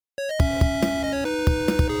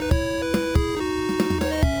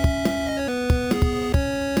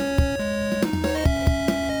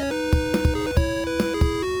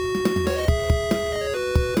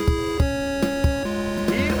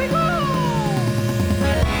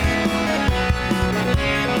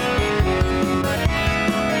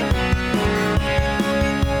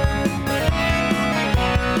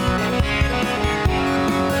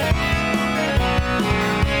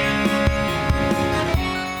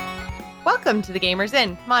Welcome to the Gamers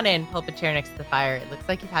Inn. Come on in, pull up a chair next to the fire. It looks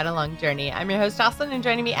like you've had a long journey. I'm your host, Jocelyn, and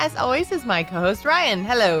joining me, as always, is my co-host, Ryan.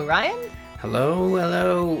 Hello, Ryan.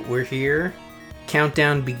 Hello. We're here.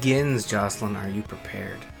 Countdown begins, Jocelyn. Are you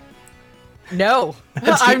prepared? No.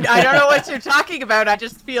 I don't know what you're talking about. I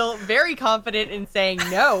just feel very confident in saying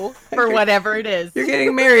no for whatever it is. You're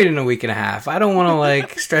getting married in a week and a half. I don't want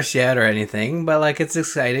to, stress you out or anything, but, it's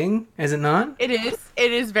exciting, is it not? It is.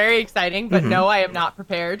 It is very exciting, but no, I am not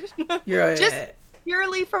prepared. You're just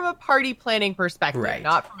purely from a party planning perspective, right.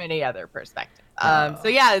 Not from any other perspective. So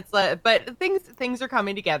yeah, it's but things are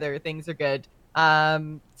coming together. Things are good.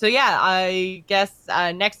 So yeah, I guess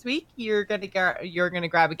next week you're gonna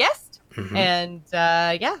grab a guest. Mm-hmm. And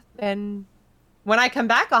then when I come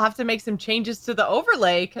back, I'll have to make some changes to the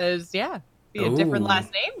overlay because be a different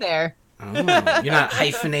last name there. Oh, you're not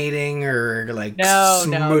hyphenating or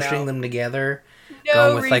smushing them together. No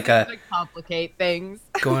going with reason to complicate things.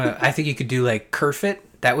 I think you could do Kerfit.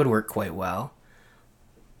 That would work quite well.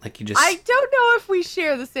 I don't know if we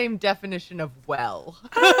share the same definition of well.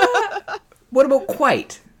 What about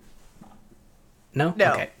quite? No.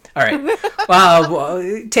 No. Okay. All right.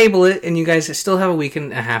 Well, table it, and you guys still have a week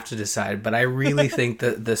and a half to decide. But I really think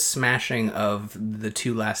that the smashing of the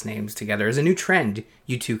two last names together is a new trend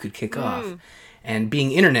you two could kick off. And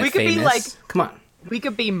being internet famous, come on. We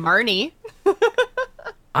could be Marnie.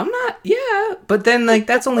 I'm not. Yeah, but then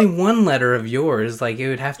that's only one letter of yours. It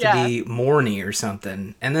would have to be Morny or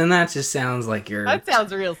something, and then that just sounds like you're. That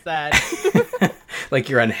sounds real sad. Like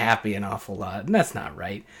you're unhappy an awful lot, and that's not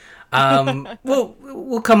right.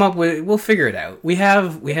 We'll come up with. We'll figure it out. We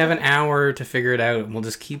have an hour to figure it out, and we'll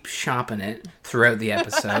just keep shopping it throughout the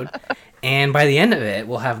episode. And by the end of it,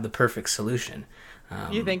 we'll have the perfect solution.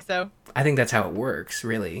 You think so? I think that's how it works.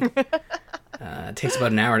 Really, it takes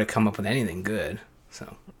about an hour to come up with anything good.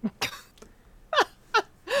 So.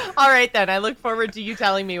 All right then. I look forward to you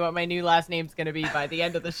telling me what my new last name's going to be by the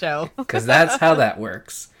end of the show. Because that's how that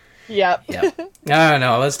works. Yep.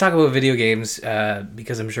 No. Let's talk about video games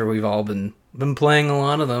because I'm sure we've all been playing a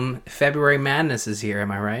lot of them. February Madness is here. Am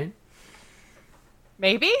I right?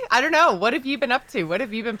 Maybe. I don't know. What have you been up to? What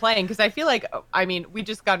have you been playing? Because I feel we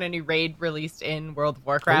just got a new raid released in World of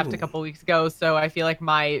Warcraft a couple weeks ago, so I feel like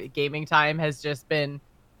my gaming time has just been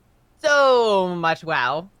so much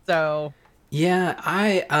WoW. So. Yeah,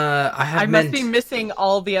 I must be missing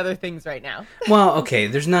all the other things right now. Well, okay,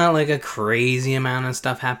 there's not a crazy amount of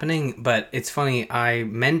stuff happening, but it's funny, I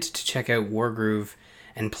meant to check out Wargroove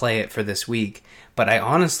and play it for this week, but I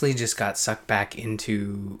honestly just got sucked back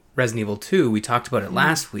into Resident Evil 2. We talked about it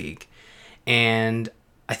last week, and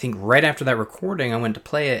I think right after that recording, I went to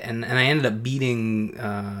play it, and I ended up beating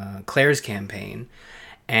Claire's campaign.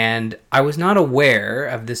 And I was not aware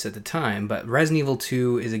of this at the time, but Resident Evil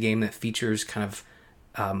 2 is a game that features kind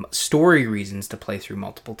of story reasons to play through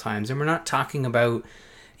multiple times. And we're not talking about,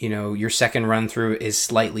 your second run through is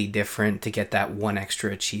slightly different to get that one extra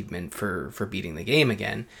achievement for beating the game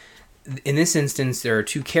again. In this instance, there are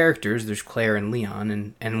two characters. There's Claire and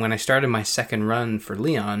Leon. And when I started my second run for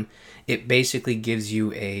Leon, it basically gives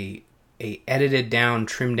you a edited down,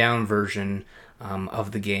 trimmed down version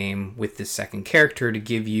of the game with this second character to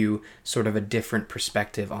give you sort of a different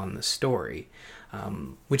perspective on the story,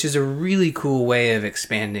 which is a really cool way of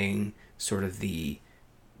expanding sort of the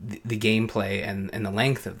gameplay and the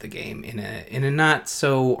length of the game in a not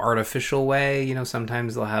so artificial way.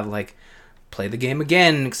 Sometimes they'll have play the game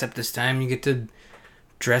again, except this time you get to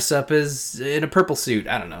dress up as in a purple suit.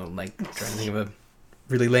 I don't know, trying to think of a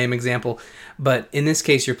really lame example, but in this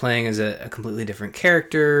case you're playing as a completely different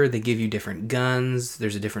character. They give you different guns.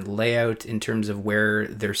 There's a different layout in terms of where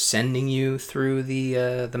they're sending you through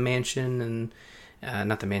the mansion and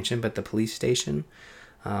not the mansion but the police station.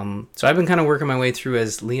 So I've been kind of working my way through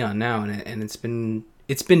as Leon now, and it's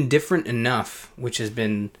been different enough, which has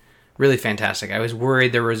been really fantastic. I was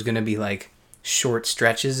worried there was going to be short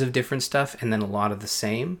stretches of different stuff and then a lot of the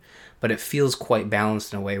same, but it feels quite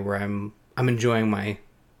balanced in a way where I'm enjoying my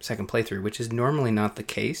second playthrough, which is normally not the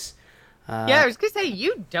case. I was gonna say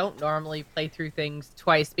you don't normally play through things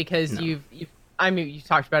twice because you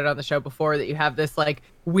talked about it on the show before that you have this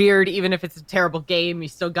weird, even if it's a terrible game, you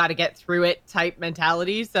still got to get through it type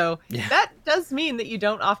mentality. So that does mean that you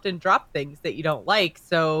don't often drop things that you don't like.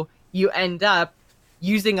 So you end up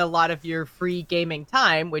using a lot of your free gaming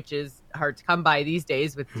time, which is hard to come by these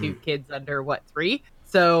days with two kids under 3.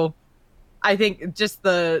 So I think just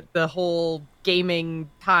the whole gaming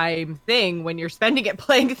time thing, when you're spending it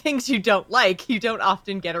playing things you don't like, you don't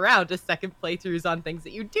often get around to second playthroughs on things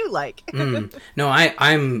that you do like. No,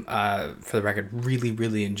 I'm for the record, really,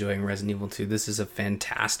 really enjoying Resident Evil 2. This is a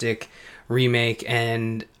fantastic remake,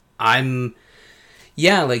 and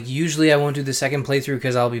Yeah, like, usually I won't do the second playthrough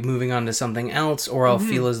because I'll be moving on to something else, or I'll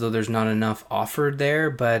feel as though there's not enough offered there.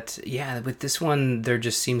 But yeah, with this one, there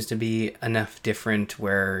just seems to be enough different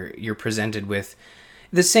where you're presented with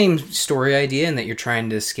the same story idea in that you're trying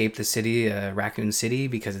to escape the city, Raccoon City,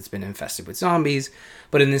 because it's been infested with zombies.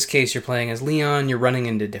 But in this case, you're playing as Leon, you're running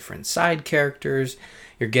into different side characters,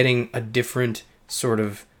 you're getting a different sort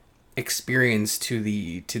of experience to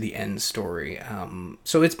the end story.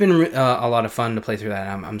 So it's been a lot of fun to play through that.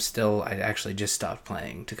 I actually just stopped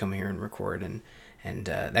playing to come here and record, and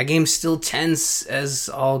that game's still tense as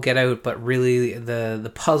all get out, but really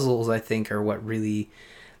the puzzles, I think, are what really,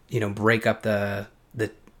 break up the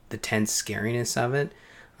tense scariness of it.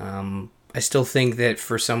 I still think that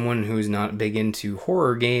for someone who's not big into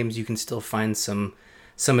horror games, you can still find some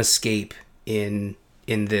escape in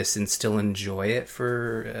this and still enjoy it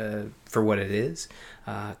for what it is.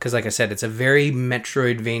 Because like I said, it's a very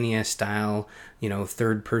Metroidvania style,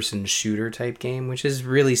 third person shooter type game, which is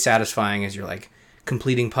really satisfying as you're like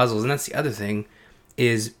completing puzzles. And that's the other thing,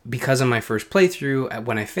 is because of my first playthrough,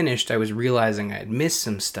 when I finished, I was realizing I had missed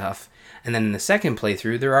some stuff. And then in the second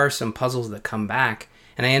playthrough, there are some puzzles that come back,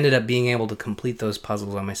 and I ended up being able to complete those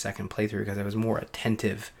puzzles on my second playthrough because I was more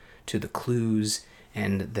attentive to the clues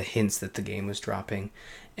and the hints that the game was dropping.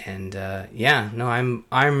 And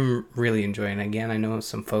I'm really enjoying it. Again, I know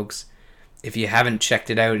some folks, if you haven't checked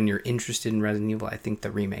it out and you're interested in Resident Evil, I think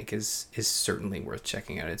the remake is certainly worth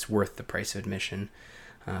checking out. It's worth the price of admission.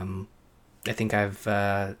 I think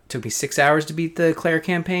took me 6 hours to beat the Claire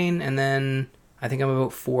campaign, and then I think I'm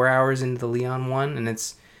about 4 hours into the Leon one, and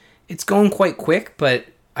it's going quite quick, but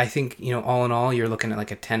I think, all in all, you're looking at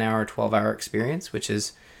like a 10-hour, 12-hour experience, which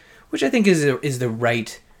I think is the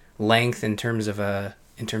right length in terms of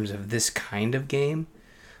this kind of game.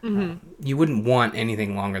 Mm-hmm. You wouldn't want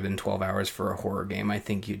anything longer than 12 hours for a horror game. I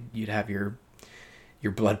think you'd have your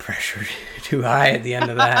blood pressure too high at the end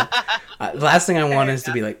of that. The last thing I want is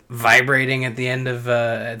to be like vibrating at the end of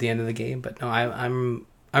the game. But no, I'm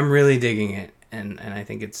really digging it, and I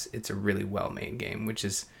think it's a really well made game, which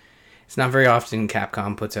is, it's not very often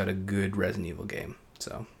Capcom puts out a good Resident Evil game.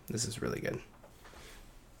 So this is really good.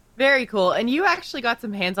 Very cool. And you actually got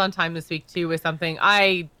some hands-on time this week too with something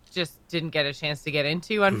I just didn't get a chance to get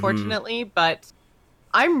into, unfortunately. Mm-hmm. But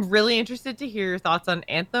I'm really interested to hear your thoughts on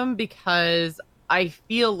Anthem, because I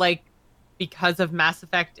feel like because of Mass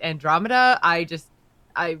Effect Andromeda, I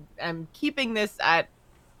am keeping this at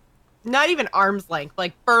not even arm's length,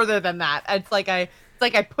 like further than that. It's like I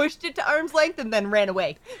pushed it to arm's length and then ran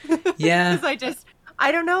away. Yeah. Because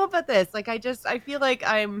I don't know about this. Like I feel like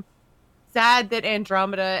I'm sad that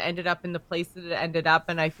Andromeda ended up in the place that it ended up,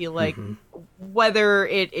 and I feel like whether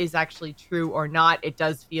it is actually true or not, it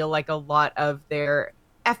does feel like a lot of their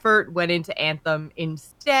effort went into Anthem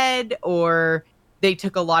instead, or they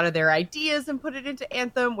took a lot of their ideas and put it into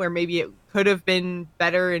Anthem, where maybe it could have been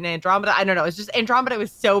better in Andromeda. I don't know. It's just Andromeda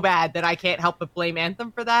was so bad that I can't help but blame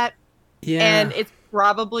Anthem for that. Yeah. And it's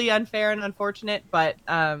probably unfair and unfortunate, but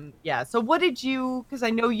yeah. So what did you, because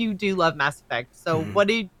I know you do love Mass Effect, so what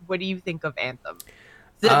do you think of Anthem?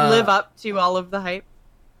 Does it live up to all of the hype?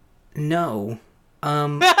 No.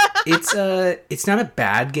 It's not a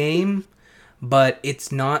bad game, but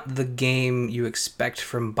it's not the game you expect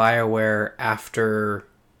from BioWare after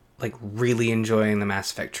like really enjoying the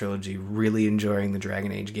Mass Effect trilogy, really enjoying the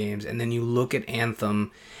Dragon Age games, and then you look at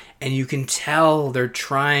Anthem and you can tell they're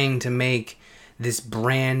trying to make this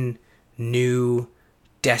brand new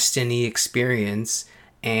Destiny experience.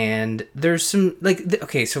 And there's some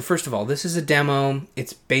okay, so first of all, this is a demo.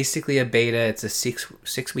 It's basically a beta. It's a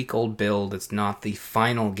six-week-old build. It's not the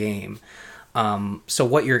final game. So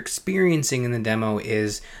what you're experiencing in the demo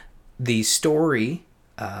is the story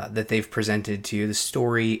that they've presented to you, the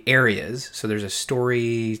story areas. So there's a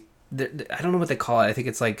story, I don't know what they call it. I think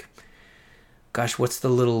it's like, gosh, what's the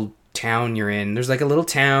little town you're in? There's like a little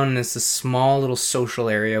town, and it's a small little social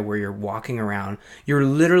area where you're walking around. You're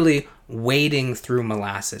literally wading through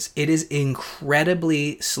molasses. It is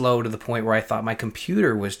incredibly slow to the point where I thought my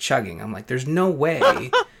computer was chugging. I'm like, there's no way.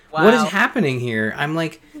 Wow. What is happening here? I'm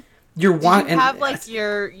like, you're walking. Do you have like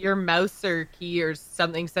your mouse or key or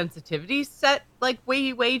something sensitivity set like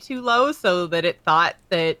way too low so that it thought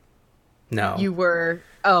that you were?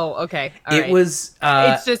 Oh, okay. All right. Was.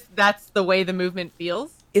 It's just that's the way the movement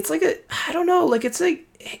feels. It's like I don't know, like it's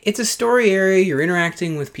a story area. You're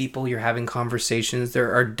interacting with people. You're having conversations.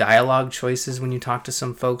 There are dialogue choices when you talk to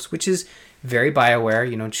some folks, which is very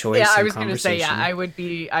BioWare, choice. Yeah, I and was going to say, I would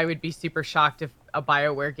be super shocked if a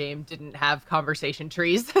BioWare game didn't have conversation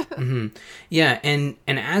trees. Yeah, and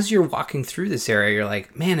as you're walking through this area, you're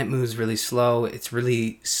like, man, it moves really slow. It's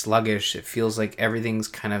really sluggish. It feels like everything's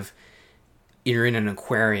kind of, you're in an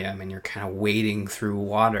aquarium and you're kind of wading through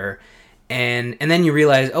water. And then you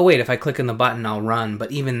realize, oh wait, if I click on the button, I'll run.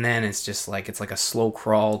 But even then, it's just like, it's like a slow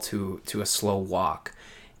crawl to a slow walk.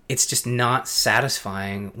 It's just not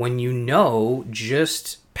satisfying when you know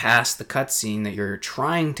just past the cutscene that you're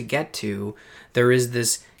trying to get to, there is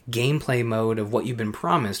this gameplay mode of what you've been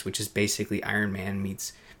promised, which is basically Iron Man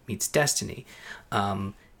meets Destiny.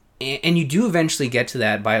 And you do eventually get to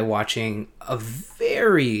that by watching a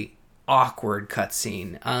very awkward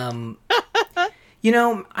cutscene.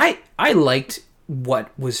 I liked what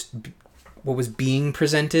was being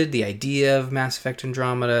presented, the idea of Mass Effect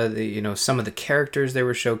Andromeda, some of the characters they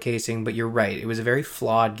were showcasing, but you're right, it was a very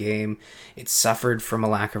flawed game. It suffered from a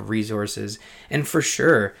lack of resources, and for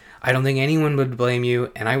sure, I don't think anyone would blame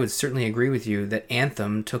you, and I would certainly agree with you, that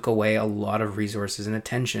Anthem took away a lot of resources and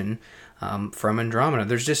attention from Andromeda.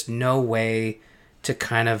 There's just no way to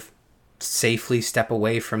kind of safely step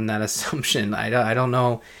away from that assumption. I don't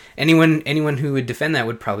know. Anyone who would defend that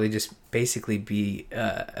would probably just basically be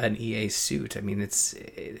an EA suit. I mean,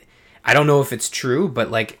 I don't know if it's true,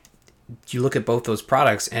 but like, you look at both those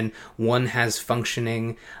products and one has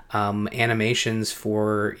functioning animations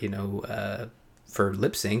for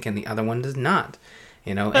lip sync and the other one does not,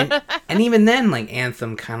 and even then, like,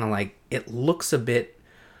 Anthem kind of like, it looks a bit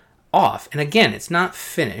off. And again, it's not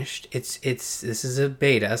finished. This is a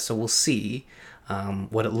beta, so we'll see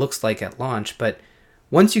what it looks like at launch. But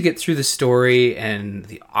once you get through the story and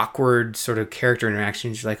the awkward sort of character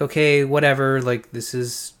interactions, you're like, okay, whatever. Like, this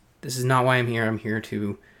is not why I'm here. I'm here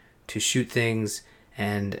to shoot things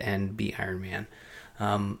and be Iron Man.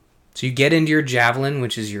 So you get into your javelin,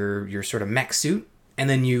 which is your sort of mech suit, and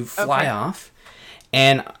then you fly off.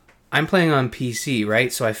 And I'm playing on PC,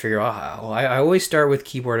 right? So I figure, I always start with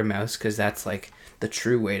keyboard and mouse because that's like the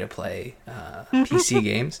true way to play PC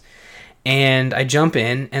games. And I jump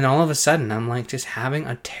in, and all of a sudden, I'm like just having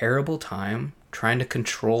a terrible time trying to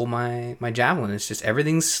control my javelin. It's just,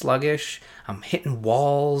 everything's sluggish. I'm hitting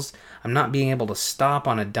walls. I'm not being able to stop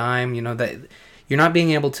on a dime. That you're not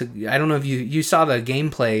being able to. I don't know if you saw the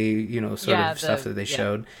gameplay, stuff that they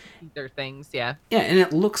showed. Their things, yeah. Yeah, and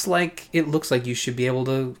it looks like you should be able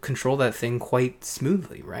to control that thing quite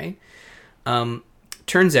smoothly, right?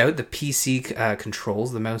 Turns out the PC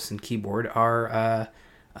controls, the mouse and keyboard, are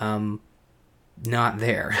not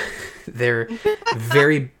there. They're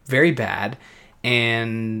very, very bad.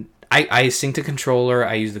 And I synced a controller,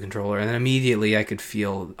 I used the controller, and then immediately I could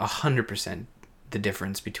feel 100% the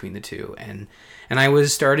difference between the two. And I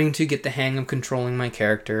was starting to get the hang of controlling my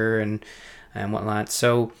character and whatnot.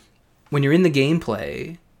 So when you're in the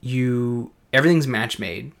gameplay, everything's match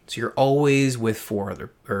made, so you're always with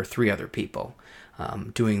 3 other people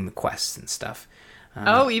doing the quests and stuff.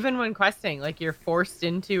 Even when questing, like, you're forced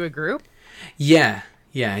into a group? Yeah,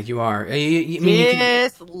 you are. You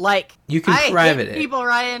can private it. I hate people,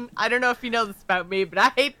 Ryan. I don't know if you know this about me, but I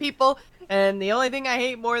hate people. And the only thing I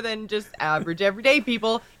hate more than just average everyday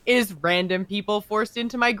people is random people forced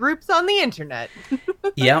into my groups on the internet.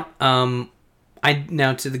 Yeah.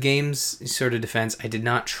 Now, to the game's sort of defense, I did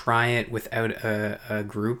not try it without a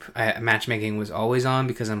group. Matchmaking was always on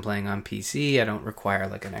because I'm playing on PC. I don't require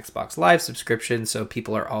like an Xbox Live subscription, so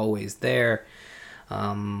people are always there.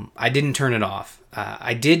 I didn't turn it off.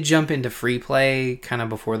 I did jump into free play kind of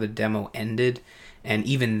before the demo ended, and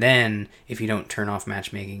even then, if you don't turn off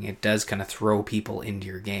matchmaking, it does kind of throw people into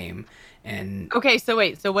your game. And okay, so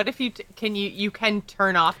wait, so what if you can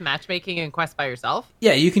turn off matchmaking and quest by yourself?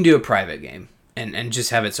 Yeah, you can do a private game. And just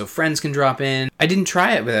have it so friends can drop in. I didn't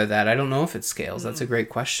try it without that. I don't know if it scales. That's a great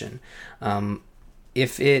question.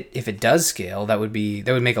 If it does scale, that would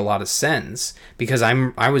make a lot of sense, because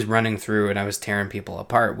I was running through and I was tearing people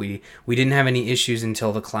apart. We didn't have any issues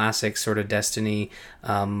until the classic sort of Destiny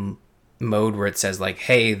mode where it says like,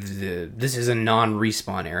 hey, this is a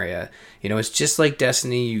non-respawn area. It's just like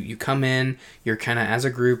Destiny. You come in, you're kind of as a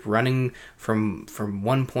group running from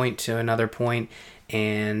one point to another point.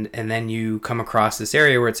 And then you come across this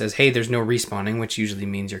area where it says, hey, there's no respawning, which usually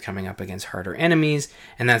means you're coming up against harder enemies,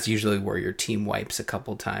 and that's usually where your team wipes a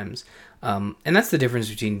couple times. And that's the difference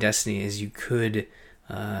between Destiny, is you could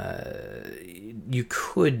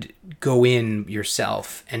go in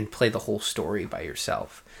yourself and play the whole story by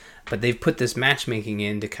yourself. But they've put this matchmaking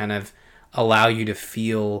in to kind of allow you to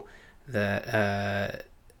feel that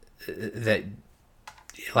it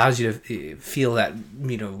allows you to feel that,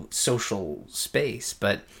 social space.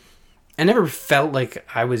 But I never felt like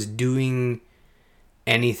I was doing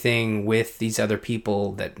anything with these other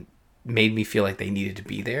people that made me feel like they needed to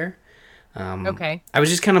be there. Okay. I was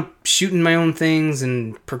just kind of shooting my own things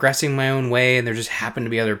and progressing my own way, and there just happened to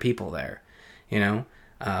be other people there, you know?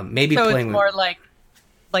 Maybe So playing it's more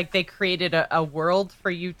like they created a world for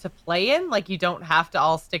you to play in? Like you don't have to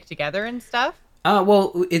all stick together and stuff?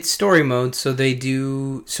 Well, it's story mode, so they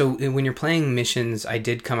do... So when you're playing missions, I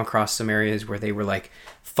did come across some areas where they were, like,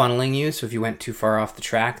 funneling you. So if you went too far off the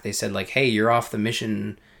track, they said, like, hey, you're off the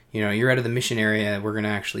mission, you know, you're out of the mission area, we're going to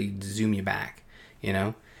actually zoom you back, you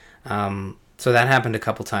know? So that happened a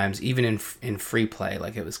couple times, even in free play.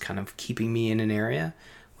 Like, it was kind of keeping me in an area,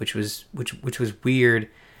 which was weird.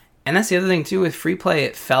 And that's the other thing, too, with free play,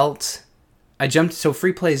 it felt... So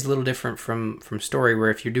free play is a little different from story,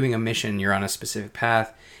 where if you're doing a mission, you're on a specific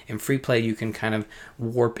path. In free play, you can kind of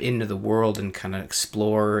warp into the world and kind of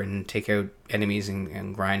explore and take out enemies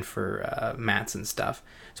and grind for mats and stuff.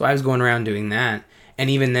 So I was going around doing that.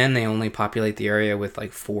 And even then, they only populate the area with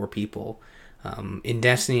like 4 people. In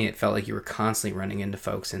Destiny, it felt like you were constantly running into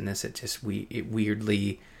folks. In this, it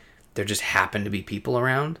weirdly, there just happened to be people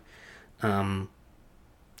around.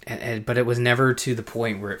 But it was never to the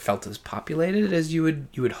point where it felt as populated as you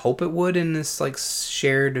would hope it would in this like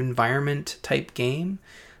shared environment type game.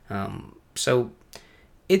 So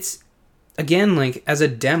it's, again, like as a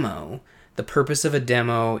demo, the purpose of a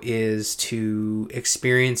demo is to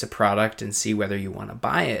experience a product and see whether you want to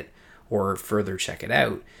buy it or further check it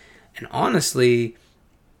out. And honestly,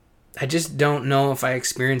 I just don't know if I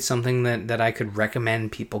experienced something that I could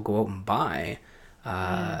recommend people go out and buy.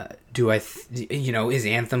 Is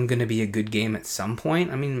Anthem going to be a good game at some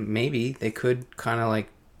point? I mean, maybe they could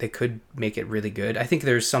they could make it really good. I think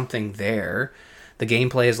there's something there. The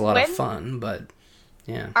gameplay is a lot of fun, but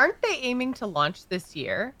yeah. Aren't they aiming to launch this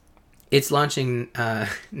year? It's launching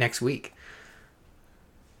next week.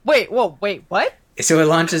 Wait, what? So it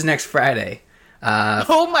launches next Friday.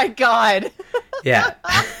 Oh my god. Yeah.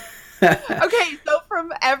 Okay, so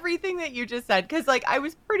from everything that you just said, because like I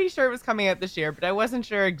was pretty sure it was coming out this year, but I wasn't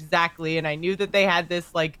sure exactly, and I knew that they had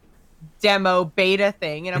this like demo beta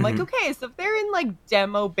thing, and I'm like, okay, so if they're in like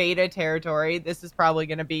demo beta territory, this is probably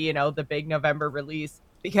going to be, you know, the big November release,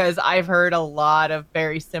 because I've heard a lot of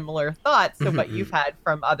very similar thoughts to what you've had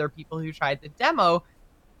from other people who tried the demo.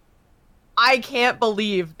 I can't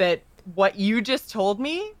believe that what you just told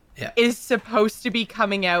me is supposed to be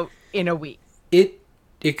coming out in a week.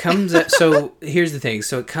 It comes out, so here's the thing.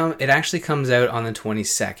 So it actually comes out on the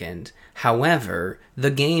 22nd. However,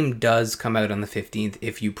 the game does come out on the 15th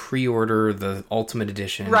if you pre-order the Ultimate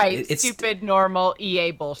Edition. Right, it's stupid normal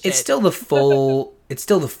EA bullshit. It's still the full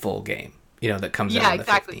game, you know, that comes out on the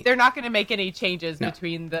 15th. They're not going to make any changes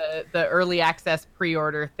between the early access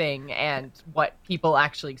pre-order thing and what people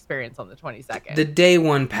actually experience on the 22nd. The day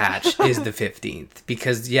one patch is the 15th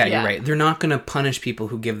because, you're right. They're not going to punish people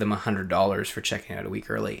who give them $100 for checking out a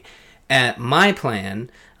week early. My plan,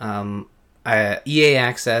 EA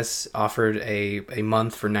Access offered a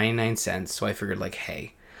month for 99 cents, so I figured, like,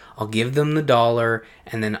 hey, I'll give them the $1,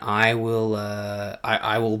 and then I will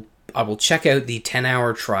I will check out the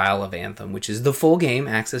 10-hour trial of Anthem, which is the full game,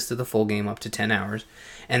 access to the full game up to 10 hours.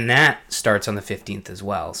 And that starts on the 15th as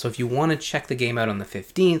well. So if you want to check the game out on the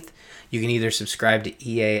 15th, you can either subscribe to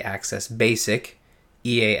EA Access Basic,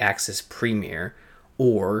 EA Access Premier,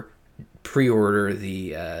 or pre-order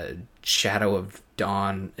the Shadow of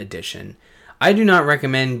Dawn edition. I do not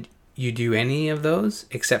recommend you do any of those,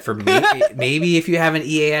 except for maybe if you have an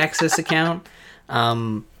EA Access account.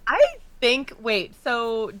 So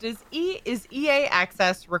is EA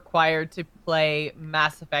Access required to play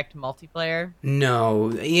Mass Effect multiplayer?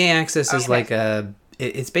 No, EA Access is like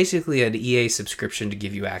it's basically an EA subscription to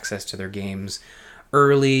give you access to their games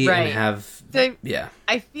early and have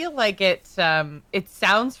I feel like it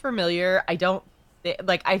sounds familiar. I feel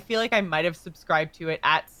like I might have subscribed to it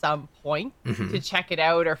at some point to check it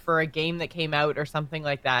out, or for a game that came out or something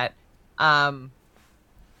like that.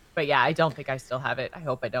 But yeah, I don't think I still have it. I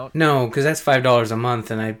hope I don't. No, because that's $5 a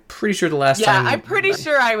month, and I'm pretty sure the last time... Yeah, I'm pretty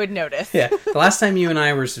sure I would notice. Yeah, the last time you and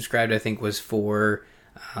I were subscribed, I think, was for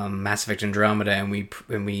Mass Effect Andromeda, and we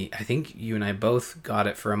I think you and I both got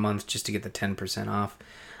it for a month just to get the 10% off.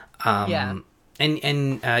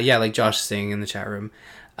 Like Josh is saying in the chat room,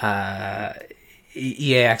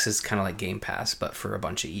 EA Access is kind of like Game Pass, but for a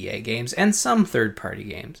bunch of EA games and some third-party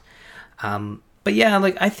games. But yeah,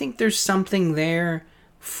 like I think there's something there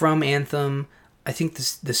from Anthem. I think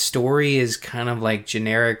the story is kind of like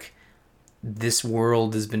generic. This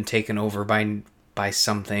world has been taken over by by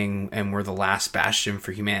something, and we're the last bastion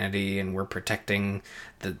for humanity, and we're protecting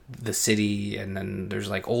the city, and then there's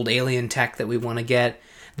like old alien tech that we want to get.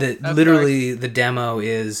 Literally the demo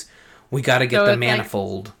is we got to get the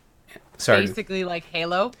manifold. Like, sorry, basically like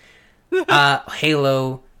Halo.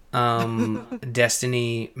 Halo,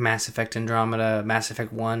 Destiny, Mass Effect Andromeda, Mass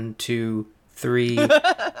Effect 1, 2, 3,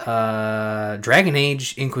 Dragon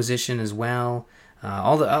Age Inquisition as well.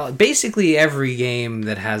 Basically every game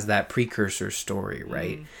that has that precursor story,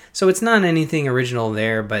 right? So it's not anything original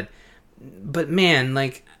there, but man,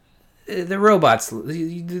 like the robots,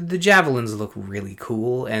 the javelins look really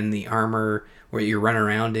cool, and the armor where you run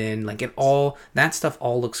around in, like that stuff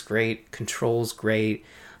all looks great. Controls great.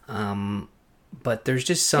 But there's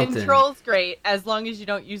just something. Controls great as long as you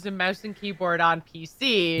don't use a mouse and keyboard on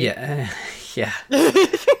PC. Yeah.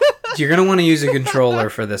 You're gonna want to use a controller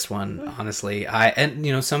for this one, honestly.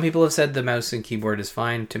 Some people have said the mouse and keyboard is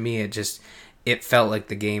fine. To me, it felt like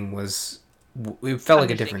the game was. It felt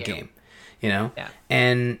like a different game, you know. Yeah.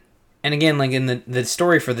 And again, like in the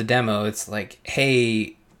story for the demo, it's like,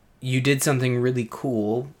 hey, you did something really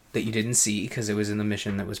cool that you didn't see because it was in the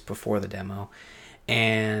mission that was before the demo,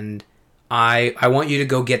 and I want you to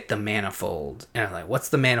go get the manifold. And I'm like, what's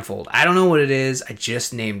the manifold? I don't know what it is. I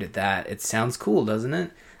just named it that. It sounds cool, doesn't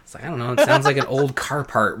it? It's like, I don't know. It sounds like an old car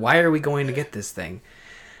part. Why are we going to get this thing?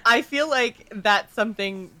 I feel like that's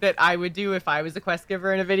something that I would do if I was a quest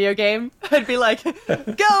giver in a video game. I'd be like,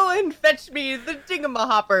 go and fetch me the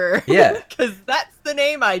Dingamahopper. Yeah. Because that's the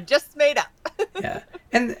name I just made up. Yeah.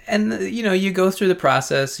 And you go through the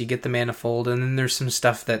process, you get the manifold, and then there's some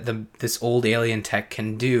stuff that this old alien tech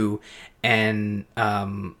can do. And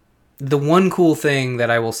the one cool thing that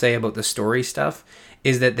I will say about the story stuff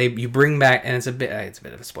is that you bring back, and it's a bit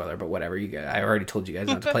of a spoiler, but whatever. I already told you guys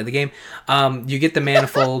not to play the game. You get the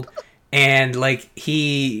manifold, and like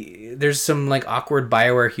there's some like awkward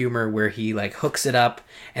BioWare humor where he like hooks it up,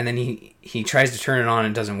 and then he tries to turn it on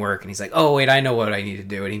and it doesn't work, and he's like, oh wait, I know what I need to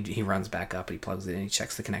do, and he runs back up, and he plugs it in, he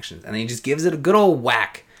checks the connections, and then he just gives it a good old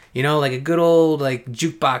whack, like a good old like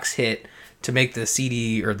jukebox hit to make the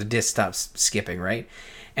CD or the disc stop skipping, right?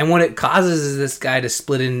 And what it causes is this guy to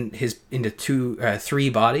split into three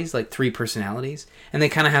bodies, like three personalities. And they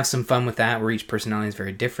kind of have some fun with that, where each personality is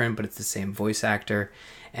very different, but it's the same voice actor.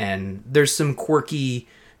 And there's some quirky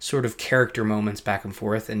sort of character moments back and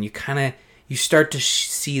forth. And you start to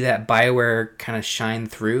see that BioWare kind of shine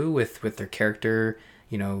through with their character,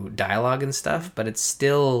 dialogue and stuff. But it's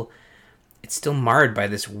still marred by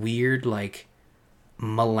this weird, like,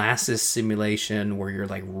 molasses simulation where you're,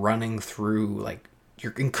 like, running through, like,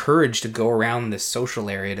 you're encouraged to go around this social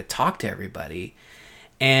area to talk to everybody.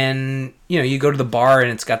 And, you go to the bar and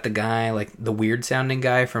it's got the guy, like the weird sounding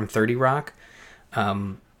guy from 30 Rock.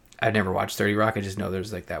 I've never watched 30 Rock. I just know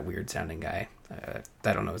there's like that weird sounding guy.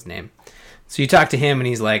 I don't know his name. So you talk to him and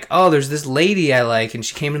he's like, oh, there's this lady I like and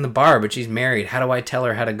she came in the bar, but she's married. How do I tell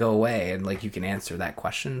her how to go away? And like, you can answer that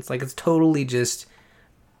question. It's like, it's totally just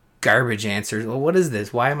garbage answers. Well, what is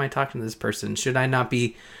this? Why am I talking to this person? Should I not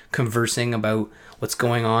be conversing about what's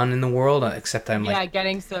going on in the world? Except I'm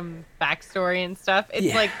getting some backstory and stuff.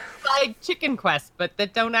 It's like side chicken quests, but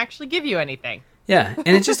that don't actually give you anything. Yeah,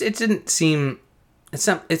 and it didn't seem.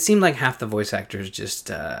 It seemed like half the voice actors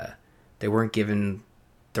just they weren't given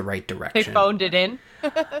the right direction. They phoned it in.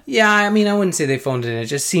 Yeah, I mean, I wouldn't say they phoned it in. It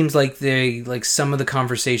just seems like some of the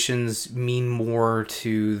conversations mean more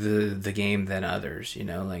to the game than others.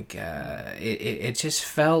 It just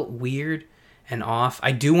felt weird and off.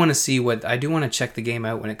 I do want to check the game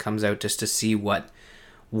out when it comes out, just to see what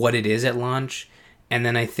it is at launch. And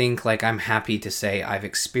then I think, like, I'm happy to say I've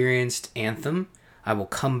experienced Anthem. I will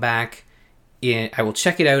come back I will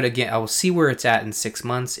check it out again. I will see where it's at in 6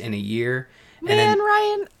 months, in a year. Man,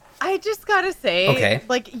 Ryan, I just gotta say, okay,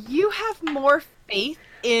 like, you have more faith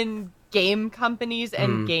in game companies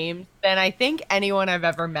and games than I think anyone I've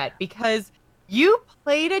ever met, because you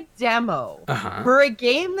played a demo for a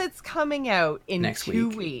game that's coming out in next 2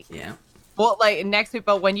 weeks. Yeah. Well, like next week,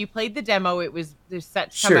 but when you played the demo, it was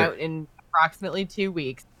set to come out in approximately 2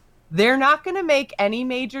 weeks. They're not going to make any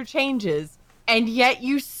major changes, and yet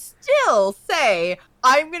you still say,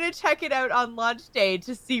 I'm going to check it out on launch day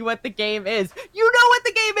to see what the game is. You know what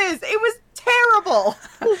the game is. It was terrible.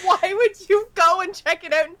 Why would you go and check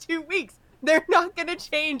it out in 2 weeks? They're not going to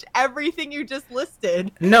change everything you just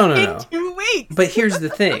listed in 2 weeks. But here's the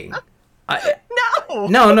thing.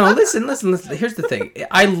 No, listen. Here's the thing.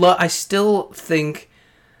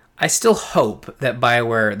 I still hope that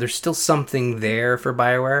BioWare, there's still something there for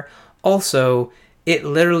BioWare. Also, it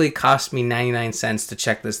literally cost me 99 cents to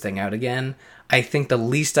check this thing out again. I think the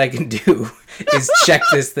least I can do is check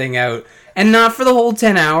this thing out And not for the whole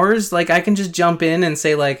 10 hours. Like, I can just jump in and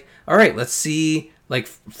say, like, all right, let's see, like,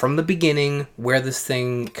 from the beginning where this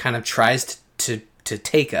thing kind of tries to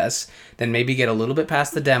take us. Then maybe get a little bit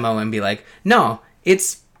past the demo and be like, no,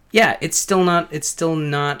 it's still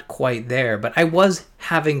not quite there. But I was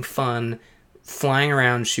having fun flying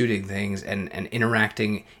around, shooting things, and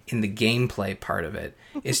interacting in the gameplay part of it.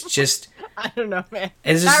 It's just... I don't know, man.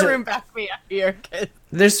 It's That just, room back me up here, cause...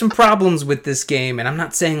 There's some problems with this game, and I'm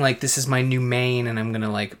not saying, like, this is my new main, and I'm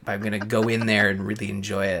gonna go in there and really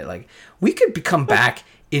enjoy it. Like, we could come back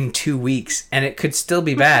in 2 weeks, and it could still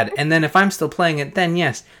be bad. And then if I'm still playing it, then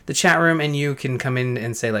yes, the chat room and you can come in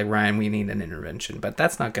and say, like, Ryan, we need an intervention. But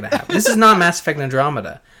that's not gonna happen. This is not Mass Effect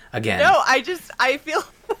Andromeda again. No, I just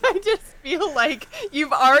feel like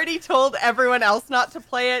you've already told everyone else not to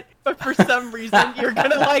play it, but for some reason you're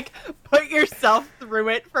gonna like put yourself through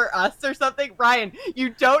it for us or something. Ryan,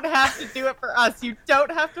 you don't have to do it for us. You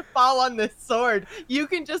don't have to fall on this sword. You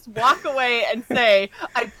can just walk away and say,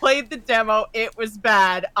 I played the demo, it was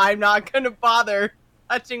bad. I'm not gonna bother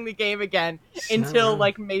touching the game again until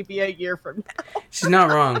like maybe a year from now. She's not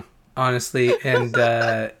wrong, honestly, and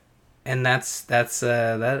that is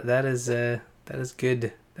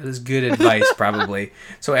good. That is good advice, probably.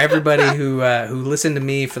 So everybody who listened to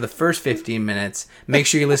me for the first 15 minutes, make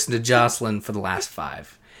sure you listen to Jocelyn for the last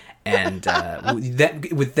 5. And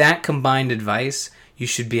with that combined advice, you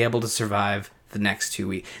should be able to survive the next 2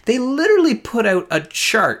 weeks. They literally put out a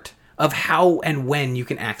chart of how and when you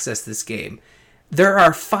can access this game. There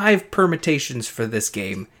are 5 permutations for this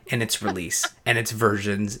game and its release and its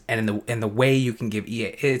versions and in the way you can give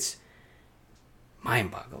EA. It's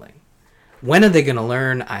mind-boggling. When are they going to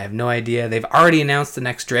learn? I have no idea. They've already announced the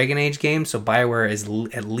next Dragon Age game, so BioWare is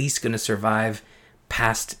at least going to survive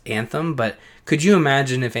past Anthem. But could you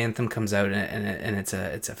imagine if Anthem comes out and it's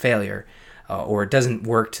a failure, or it doesn't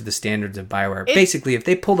work to the standards of BioWare? Basically, if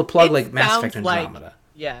they pull the plug like Mass Effect Andromeda,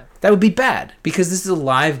 that would be bad, because this is a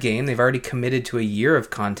live game. They've already committed to a year of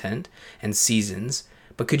content and seasons.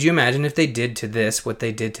 But could you imagine if they did to this what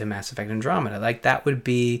they did to Mass Effect Andromeda? Like, that would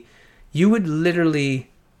be... You would literally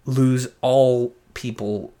lose all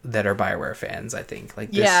people that are BioWare fans, I think. Like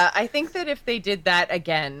this. Yeah, I think that if they did that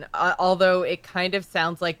again, although it kind of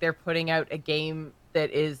sounds like they're putting out a game that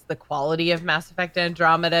is the quality of Mass Effect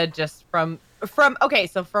Andromeda, just from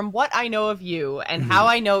what I know of you and how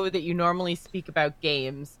I know that you normally speak about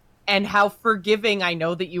games and how forgiving I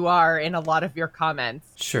know that you are in a lot of your comments.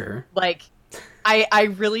 Sure. Like, I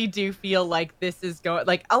really do feel like this is going,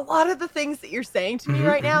 like, a lot of the things that you're saying to me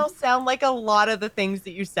right now sound like a lot of the things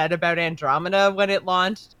that you said about Andromeda when it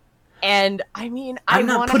launched. And I mean, I'm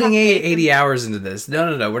not putting 80 hours into this.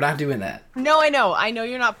 No, we're not doing that. No, I know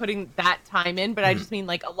you're not putting that time in, but I just mean,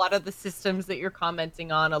 like, a lot of the systems that you're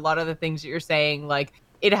commenting on, a lot of the things that you're saying, like,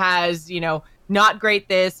 it has, not great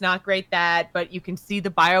this, not great that, but you can see the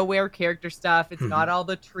BioWare character stuff. It's not all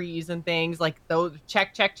the trees and things, like, those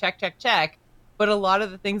check. But a lot of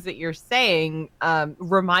the things that you're saying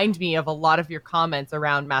remind me of a lot of your comments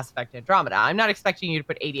around Mass Effect Andromeda. I'm not expecting you to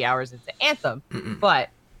put 80 hours into Anthem, but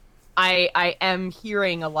I am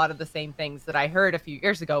hearing a lot of the same things that I heard a few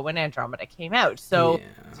years ago when Andromeda came out. So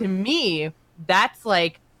to me, that's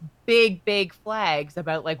like big flags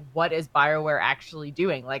about, like, what is BioWare actually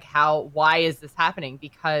doing? Like, why is this happening?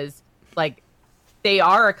 Because, like, they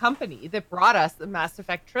are a company that brought us the Mass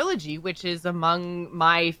Effect trilogy, which is among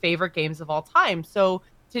my favorite games of all time. So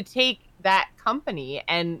to take that company,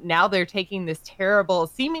 and now they're taking this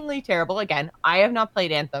seemingly terrible, again, I have not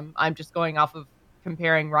played Anthem. I'm just going off of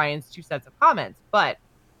comparing Ryan's 2 sets of comments, but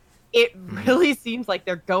it really seems like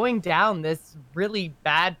they're going down this really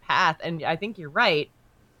bad path. And I think you're right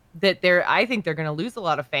that I think they're going to lose a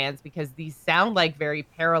lot of fans, because these sound like very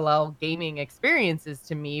parallel gaming experiences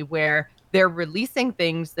to me, where they're releasing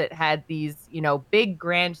things that had these, big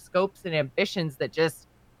grand scopes and ambitions that just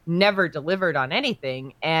never delivered on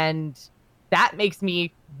anything. And that makes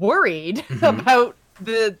me worried about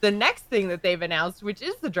the next thing that they've announced, which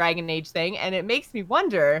is the Dragon Age thing. And it makes me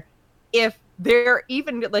wonder if they're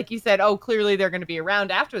even, like you said, clearly they're going to be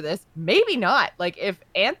around after this. Maybe not. Like, if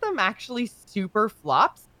Anthem actually super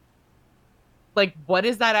flops, like, what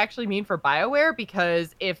does that actually mean for BioWare?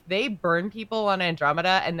 Because if they burn people on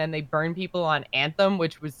Andromeda and then they burn people on Anthem,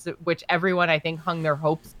 which everyone, I think, hung their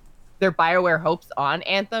BioWare hopes on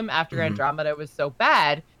Anthem after Andromeda was so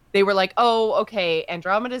bad, they were like, oh, okay,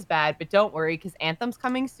 Andromeda's bad, but don't worry, because Anthem's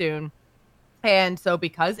coming soon. And so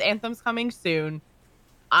because Anthem's coming soon,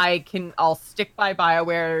 I'll stick by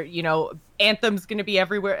BioWare. Anthem's going to be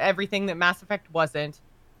everything that Mass Effect wasn't.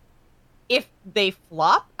 If they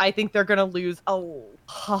flop, I think they're going to lose a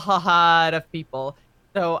lot of people.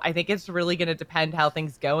 So I think it's really going to depend how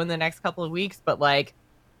things go in the next couple of weeks. But like,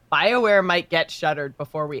 BioWare might get shuttered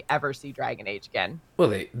before we ever see Dragon Age again.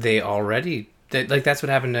 Well, they already like that's what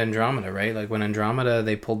happened to Andromeda, right? Like when Andromeda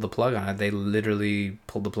they pulled the plug on it, they literally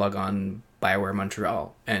pulled the plug on BioWare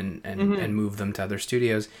Montreal and moved them to other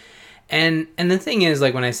studios. And the thing is,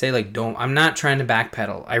 like when I say like don't, I'm not trying to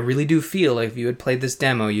backpedal. I really do feel like if you had played this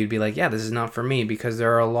demo, you'd be like, yeah, this is not for me, because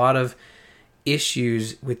there are a lot of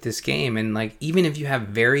issues with this game, and like even if you have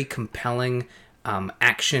very compelling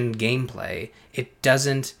action gameplay, it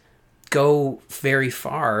doesn't go very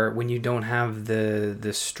far when you don't have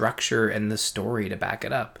the structure and the story to back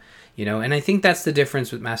it up, you know. And I think that's the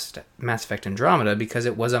difference with Mass Effect Andromeda, because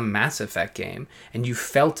it was a Mass Effect game and you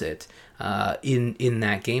felt it in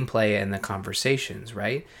that gameplay and the conversations,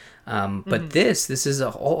 right? But this is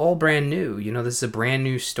all brand new, you know. This is a brand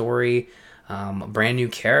new story, brand new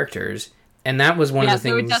characters. And that was one of the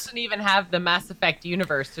things. So it doesn't even have the Mass Effect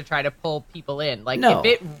universe to try to pull people in. Like, no. If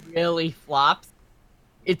it really flops,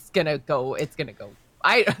 it's gonna go.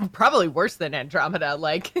 I probably worse than Andromeda.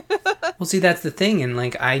 Like, well, see, that's the thing, and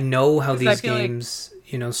like I know how these games,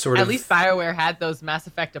 like, you know, sort of. At least BioWare had those Mass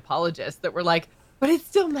Effect apologists that were like, but it's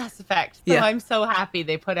still Mass Effect. So yeah. I'm so happy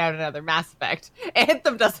they put out another Mass Effect.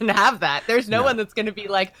 Anthem doesn't have that. There's no one that's going to be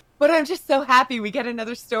like, but I'm just so happy we get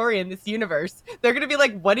another story in this universe. They're going to be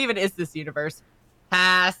like, what even is this universe?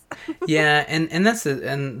 Pass. Yeah, and that's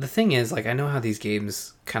the thing is, like, I know how these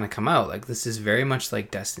games kind of come out. Like, this is very much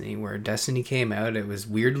like Destiny, where Destiny came out, it was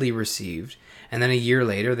weirdly received, and then a year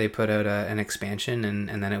later they put out an expansion,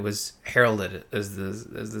 and then it was heralded as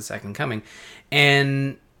the second coming.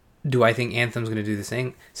 And do I think Anthem's going to do the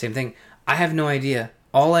same thing? I have no idea.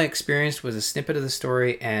 All I experienced was a snippet of the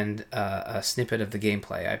story and a snippet of the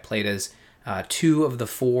gameplay. I played as 2 of the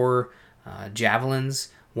 4 javelins.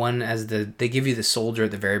 One as they give you the soldier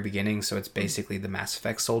at the very beginning, so it's basically the Mass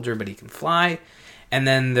Effect soldier, but he can fly. And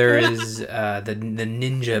then there is the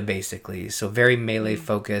ninja, basically. So very melee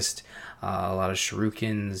focused, a lot of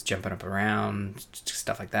shurikens, jumping up around,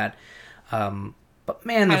 stuff like that. But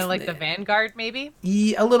man, kind of like the Vanguard, maybe.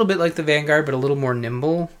 Yeah, a little bit like the Vanguard, but a little more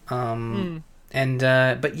nimble. And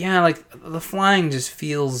but yeah, like the flying just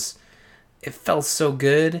feels. It felt so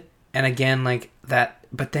good, and again, like that.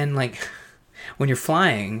 But then, like when you're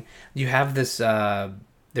flying, you have this.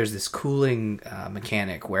 There's this cooling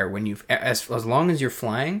mechanic where when you, as long as you're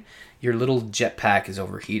flying, your little jetpack is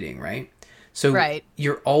overheating, right? So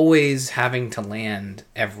you're always having to land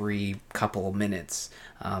every couple of minutes.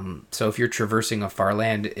 So if you're traversing a far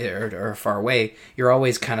land or a far way, you're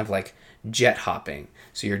always kind of like jet hopping.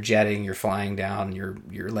 So you're jetting, you're flying down,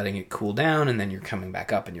 you're letting it cool down, and then you're coming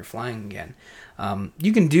back up and you're flying again.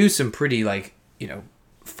 You can do some pretty, like, you know,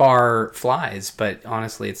 far flies, but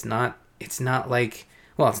honestly, it's not like,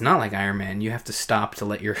 well, it's not like Iron Man. You have to stop to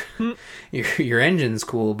let your your engines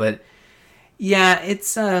cool. But yeah,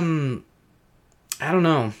 it's I don't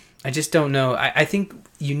know. I just don't know. I think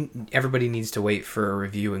everybody needs to wait for a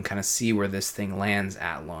review and kind of see where this thing lands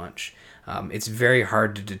at launch. It's very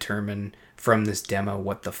hard to determine from this demo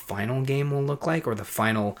what the final game will look like, or the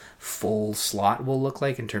final full slot will look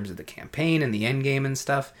like in terms of the campaign and the end game and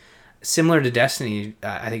stuff. Similar to Destiny,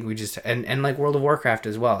 I think we just and like World of Warcraft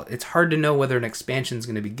as well. It's hard to know whether an expansion is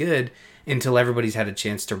going to be good until everybody's had a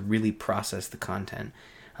chance to really process the content.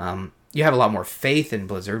 You have a lot more faith in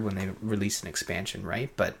Blizzard when they release an expansion, right?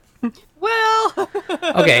 But well,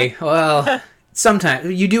 okay, well,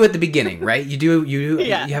 sometimes you do at the beginning, right? You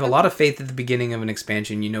have a lot of faith at the beginning of an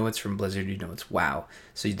expansion. You know it's from Blizzard. You know it's WoW.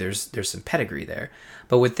 So there's some pedigree there.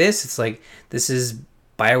 But with this, it's like this is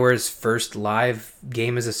BioWare's first live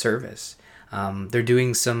game as a service. They're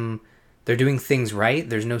doing things right.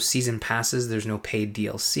 There's no season passes. There's no paid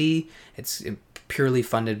DLC. It's purely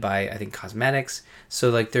funded by, I think, cosmetics.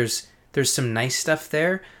 So like there's some nice stuff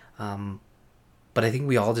there. But I think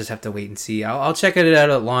we all just have to wait and see. I'll check it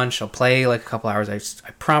out at launch. I'll play like a couple hours.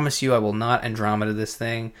 I promise you I will not Andromeda this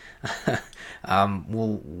thing.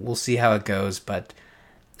 We'll see how it goes. But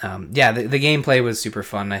yeah, the gameplay was super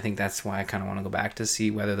fun. I think that's why I kind of want to go back to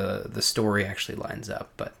see whether the story actually lines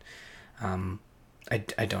up. But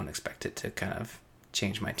I don't expect it to kind of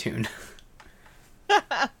change my tune.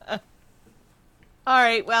 All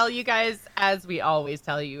right. Well, you guys, as we always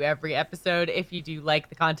tell you every episode, if you do like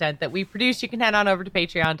the content that we produce, you can head on over to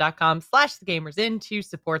patreon.com/thegamersin to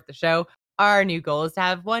support the show. Our new goal is to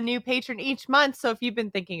have one new patron each month. So if you've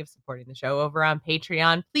been thinking of supporting the show over on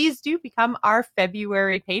Patreon, please do become our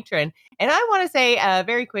February patron. And I want to say a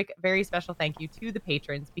very quick, very special thank you to the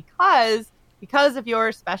patrons because of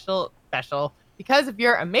your because of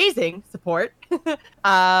your amazing support,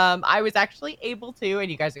 I was actually able to, and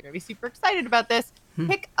you guys are going to be super excited about this,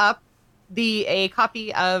 pick up a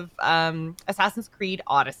copy of Assassin's Creed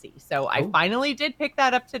Odyssey. So I finally did pick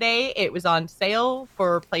that up today. It was on sale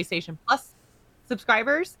for PlayStation Plus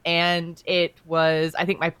subscribers, and it was, I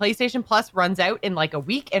think my PlayStation Plus runs out in like a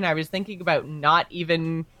week, and I was thinking about not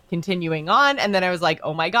even continuing on, and then I was like,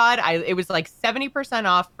 oh my god, it was like 70%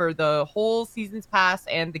 off for the whole season's pass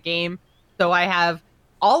and the game. So I have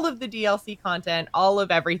all of the DLC content, all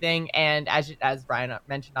of everything, and as Brian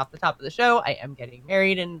mentioned off the top of the show, I am getting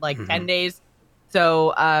married in like 10 days.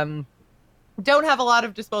 So don't have a lot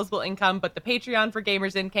of disposable income, but the Patreon for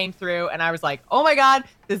Gamers In came through, and I was like, oh my god,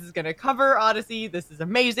 this is going to cover Odyssey. This is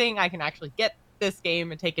amazing. I can actually get this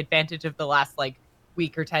game and take advantage of the last like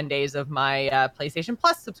week or 10 days of my PlayStation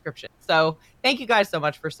Plus subscription. So thank you guys so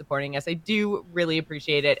much for supporting us. I do really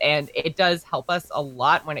appreciate it, and it does help us a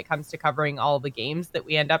lot when it comes to covering all the games that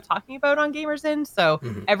we end up talking about on Gamers In. So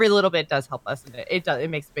every little bit does help us, and it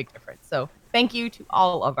makes a big difference. So thank you to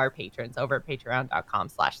all of our patrons over at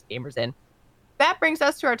patreon.com/gamersin. That brings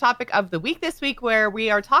us to our topic of the week this week, where we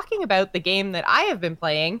are talking about the game that I have been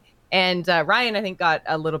playing. And Ryan, I think, got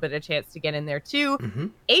a little bit of chance to get in there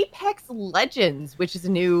too. Apex Legends, which is a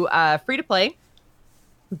new free-to-play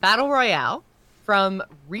Battle Royale from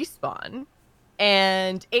Respawn.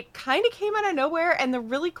 And it kind of came out of nowhere. And the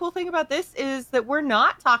really cool thing about this is that we're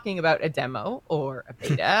not talking about a demo or a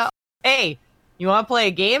beta. Hey, you want to play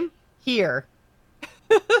a game? Here.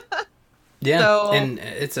 Yeah, so, and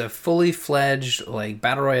it's a fully fledged like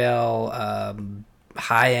Battle Royale,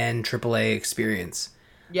 high-end AAA experience.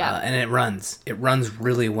 Yeah, and it runs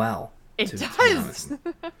really well. It does,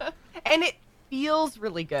 and it feels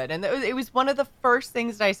really good. And it was one of the first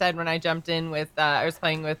things that I said when I jumped in with. I was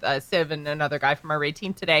playing with Civ and another guy from our raid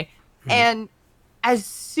team today, and as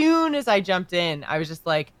soon as I jumped in, I was just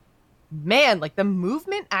like, man, like the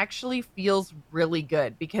movement actually feels really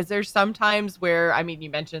good, because there's sometimes where, I mean, you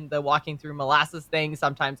mentioned the walking through molasses thing.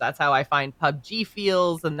 Sometimes that's how I find PUBG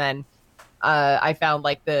feels. And then I found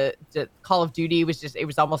like the Call of Duty was it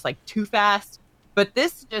was almost like too fast, but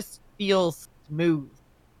this just feels smooth.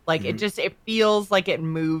 Like it feels like it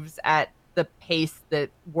moves at the pace that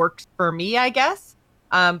works for me, I guess.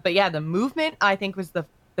 But yeah, the movement I think was the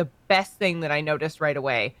best thing that I noticed right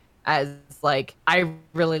away. As like, I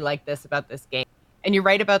really like this about this game. And you're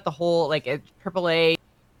right about the whole like a AAA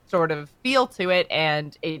sort of feel to it,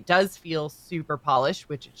 and it does feel super polished,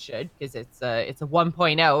 which it should, because it's a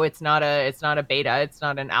 1.0. It's not a beta, it's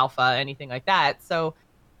not an alpha, anything like that. So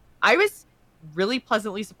I was really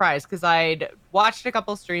pleasantly surprised, because I'd watched a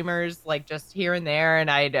couple streamers like just here and there,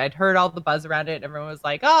 and I'd heard all the buzz around it, and everyone was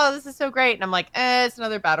like, oh, this is so great, and I'm like, it's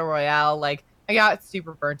another Battle Royale. Like, I got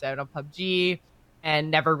super burnt out on PUBG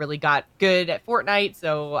and never really got good at Fortnite,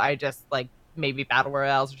 so I just like, maybe Battle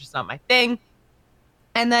Royales are just not my thing.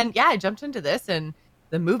 And then yeah, I jumped into this, and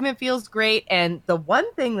the movement feels great. And the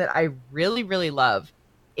one thing that I really, really love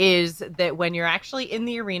is that when you're actually in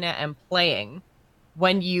the arena and playing,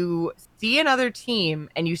 when you see another team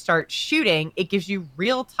and you start shooting, it gives you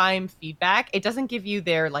real-time feedback. It doesn't give you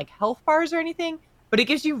their like health bars or anything, but it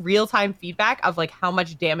gives you real-time feedback of like how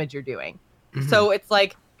much damage you're doing. So it's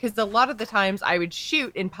like, because a lot of the times I would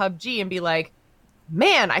shoot in PUBG and be like,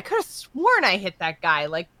 man, I could have sworn I hit that guy.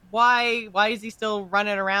 Like, why is he still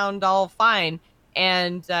running around all fine?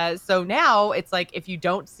 And so now it's like, if you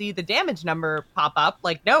don't see the damage number pop up,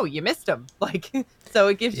 like, no, you missed him. Like, so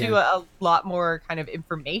it gives you a lot more kind of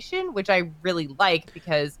information, which I really like,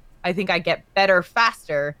 because I think I get better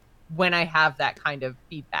faster when I have that kind of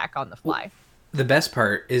feedback on the fly. The best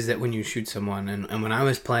part is that when you shoot someone, and when I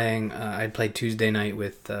was playing, I played Tuesday night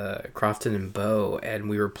with Crofton and Bo, and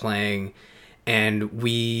we were playing, and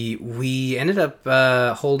we ended up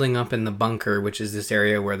holding up in the bunker, which is this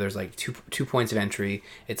area where there's like two points of entry.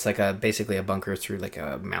 It's like basically a bunker through like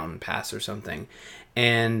a mountain pass or something,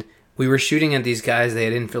 and we were shooting at these guys. They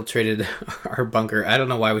had infiltrated our bunker. I don't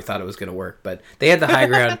know why we thought it was going to work, but they had the high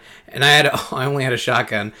ground, and I only had a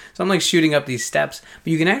shotgun. So I'm like shooting up these steps.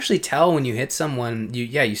 But you can actually tell when you hit someone,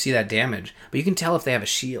 you see that damage. But you can tell if they have a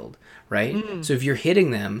shield, right? So if you're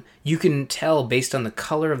hitting them, you can tell based on the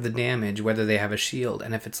color of the damage whether they have a shield.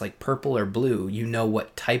 And if it's like purple or blue, you know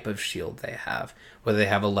what type of shield they have. Whether they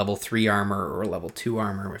have a level 3 armor or a level 2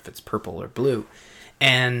 armor, if it's purple or blue.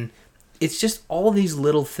 And it's just all these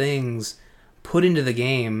little things put into the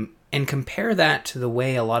game, and compare that to the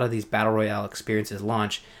way a lot of these Battle Royale experiences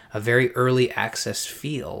launch, a very early access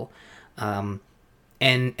feel, and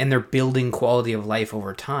they're building quality of life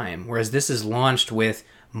over time. Whereas this is launched with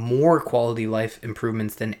more quality life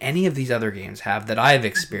improvements than any of these other games have that I've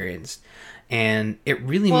experienced. And it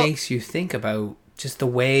really makes you think about just the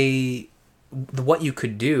way, what you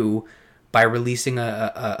could do by releasing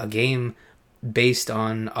a game based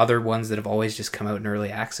on other ones that have always just come out in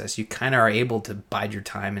early access, you kind of are able to bide your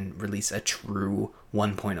time and release a true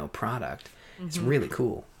 1.0 product. It's really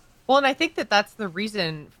cool. Well, and I think that that's the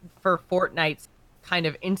reason for Fortnite's kind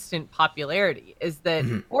of instant popularity, is that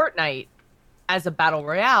Fortnite as a battle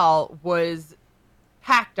royale was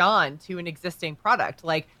tacked on to an existing product.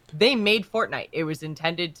 Like, they made Fortnite. It was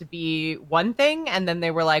intended to be one thing, and then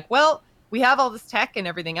they were like, well, we have all this tech and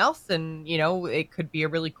everything else, and, you know, it could be a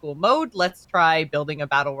really cool mode. Let's try building a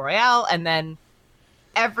battle royale. And then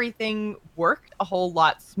everything worked a whole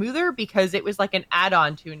lot smoother because it was like an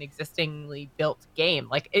add-on to an existingly built game.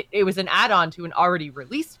 Like, it was an add-on to an already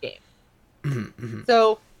released game.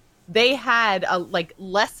 So they had like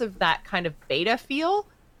less of that kind of beta feel,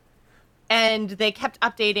 and they kept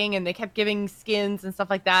updating and they kept giving skins and stuff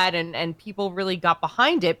like that, and people really got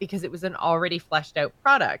behind it because it was an already fleshed out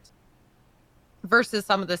product, versus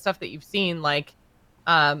some of the stuff that you've seen, like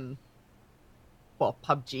well,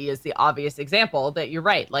 PUBG is the obvious example that you're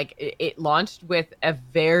right. Like, it launched with a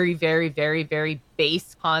very, very, very, very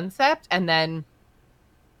base concept, and then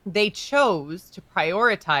they chose to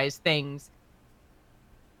prioritize things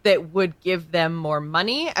that would give them more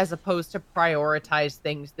money, as opposed to prioritize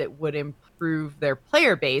things that would improve their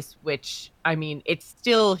player base, which, I mean, it's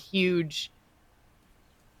still huge.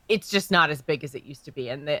 It's just not as big as it used to be.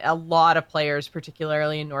 And a lot of players,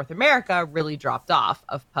 particularly in North America, really dropped off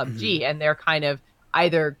of PUBG, and they're kind of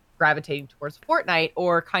either gravitating towards Fortnite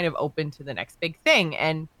or kind of open to the next big thing.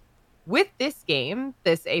 And with this game,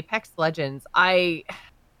 this Apex Legends, I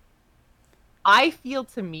feel,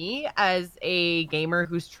 to me, as a gamer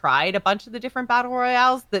who's tried a bunch of the different battle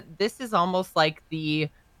royales, that this is almost like the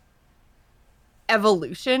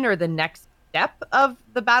evolution or the next step of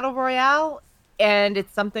the battle royale. And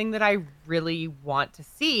it's something that I really want to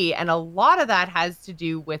see. And a lot of that has to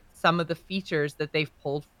do with some of the features that they've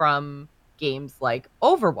pulled from games like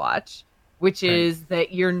Overwatch, which is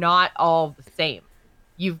that you're not all the same.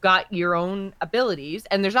 You've got your own abilities,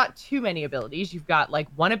 and there's not too many abilities. You've got like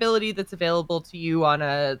one ability that's available to you on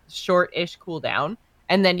a short-ish cooldown,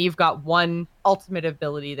 and then you've got one ultimate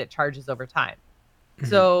ability that charges over time.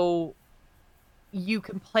 So you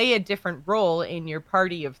can play a different role in your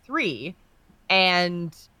party of 3,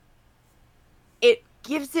 and it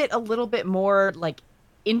gives it a little bit more like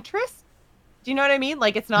interest. Do you know what I mean?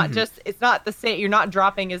 Like, it's not just, it's not the same. You're not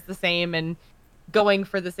dropping as the same and going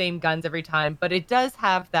for the same guns every time, but it does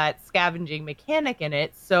have that scavenging mechanic in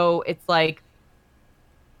it. So it's like,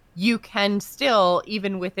 you can still,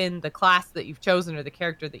 even within the class that you've chosen or the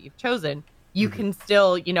character that you've chosen, you can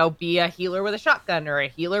still, you know, be a healer with a shotgun or a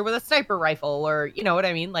healer with a sniper rifle, or, you know what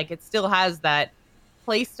I mean? Like, it still has that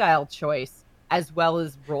play style choice as well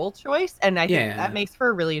as role choice. And I think that makes for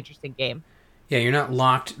a really interesting game. Yeah, you're not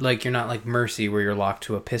locked, like, you're not like Mercy where you're locked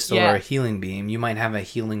to a pistol or a healing beam. You might have a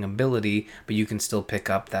healing ability, but you can still pick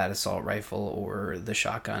up that assault rifle or the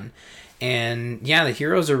shotgun. And yeah, the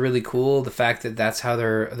heroes are really cool. The fact that that's how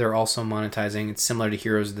they're also monetizing. It's similar to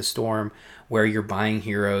Heroes of the Storm, where you're buying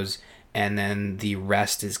heroes and then the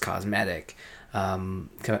rest is cosmetic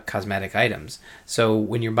items. So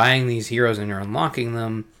when you're buying these heroes and you're unlocking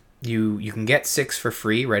them, you can get 6 for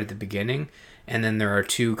free right at the beginning. And then there are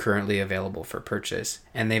 2 currently available for purchase.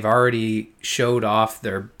 And they've already showed off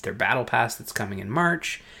their battle pass that's coming in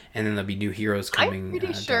March. And then there'll be new heroes coming. I'm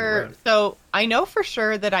pretty sure. So I know for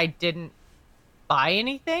sure that I didn't buy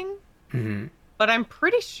anything. But I'm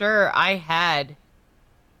pretty sure I had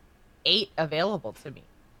 8 available to me.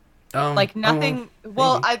 Like nothing.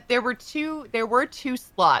 There were two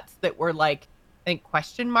slots that were like, I think,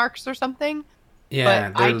 question marks or something. Yeah,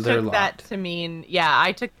 but I took that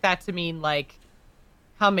to mean, like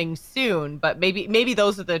coming soon, but maybe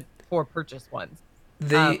those are the 4 purchase ones.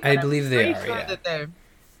 I believe they are.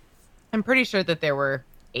 I'm pretty sure that there were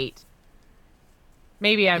 8.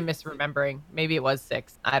 Maybe I'm misremembering. Maybe it was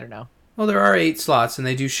 6. I don't know. Well, there are 8 slots, and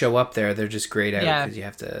they do show up there. They're just grayed out because you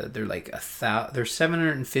have to. They're like they're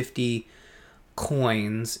 750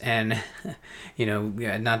 coins, and you know,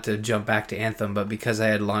 not to jump back to Anthem, but because I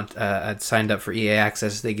had I'd signed up for EA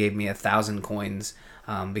Access, they gave me 1,000 coins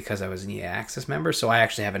because I was an EA Access member. So I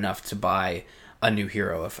actually have enough to buy a new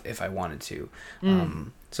hero if I wanted to.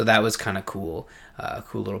 So that was kind of cool,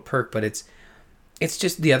 cool little perk. But it's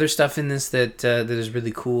just the other stuff in this that is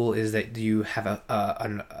really cool is that you have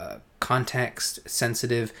a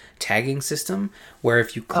context-sensitive tagging system where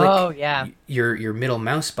if you click your middle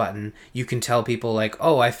mouse button, you can tell people like,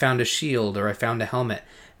 oh, I found a shield or I found a helmet.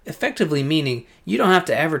 Effectively meaning you don't have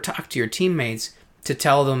to ever talk to your teammates to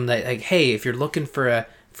tell them that, like, hey, if you're looking for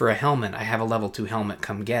a helmet, I have a level 2 helmet,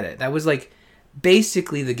 come get it. That was like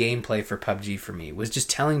basically the gameplay for PUBG for me was just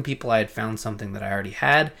telling people I had found something that I already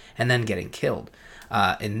had and then getting killed.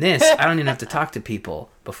 In this, I don't even have to talk to people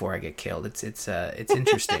before I get killed. It's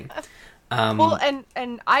interesting. Well,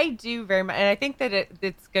 and I do very much, and I think that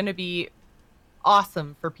it's going to be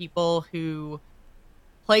awesome for people who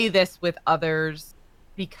play this with others,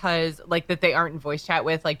 because like that they aren't in voice chat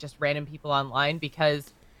with like just random people online,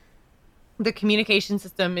 because the communication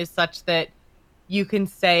system is such that you can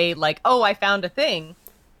say like, oh, I found a thing,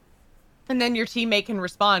 and then your teammate can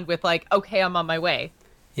respond with like, okay, I'm on my way,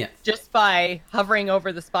 Yeah. just by hovering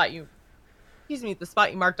over the spot you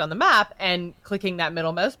marked on the map and clicking that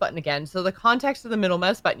middle mouse button again. So the context of the middle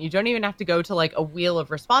mouse button, you don't even have to go to like a wheel of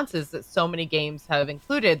responses that so many games have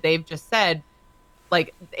included. They've just said,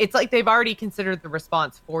 like, it's like they've already considered the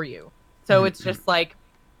response for you. So it's just like,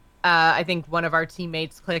 I think one of our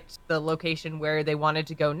teammates clicked the location where they wanted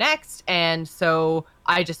to go next, and so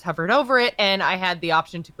I just hovered over it, and I had the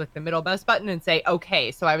option to click the middle mouse button and say,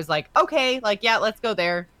 okay. So I was like, okay, like, yeah, let's go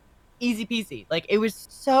there. Easy peasy. Like, it was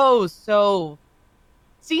so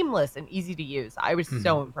seamless and easy to use. I was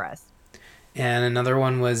so impressed. And another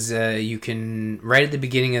one was you can, right at the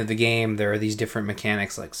beginning of the game, there are these different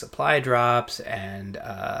mechanics like supply drops and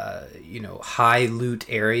high loot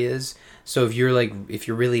areas. So if you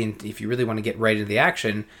really want to get right into the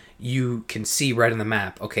action, you can see right on the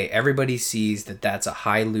map. Okay, everybody sees that that's a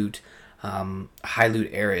high loot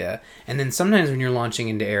area. And then sometimes when you're launching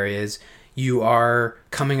into areas, you are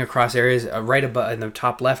coming across areas right above in the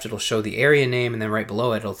top left. It'll show the area name, and then right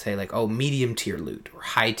below it, it'll say like, "Oh, medium tier loot" or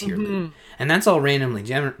 "high tier loot," and that's all randomly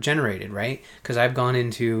generated, right? Because I've gone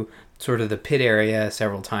into sort of the pit area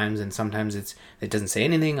several times, and sometimes it doesn't say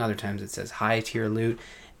anything. Other times it says high tier loot,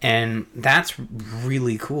 and that's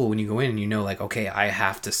really cool when you go in and you know, like, okay, I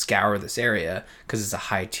have to scour this area because it's a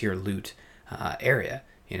high tier loot area,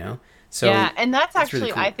 you know. So yeah, and that's actually,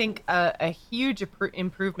 really cool. I think, a huge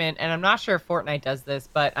improvement. And I'm not sure if Fortnite does this,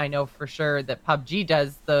 but I know for sure that PUBG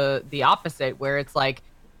does the opposite, where it's like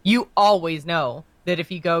you always know that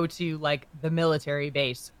if you go to like the military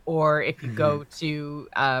base, or if you go to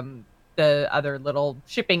the other little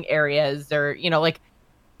shipping areas, or like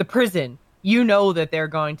the prison, you know that they're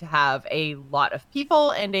going to have a lot of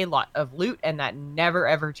people and a lot of loot, and that never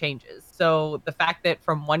ever changes. So the fact that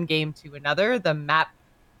from one game to another, the map,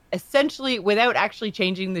 essentially without actually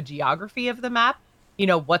changing the geography of the map,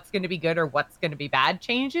 what's going to be good or what's going to be bad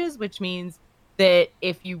changes, which means that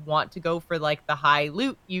if you want to go for like the high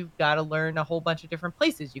loot, you've got to learn a whole bunch of different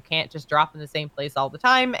places. You can't just drop in the same place all the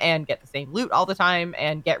time and get the same loot all the time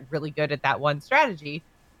and get really good at that one strategy.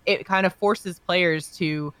 It kind of forces players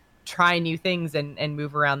to try new things and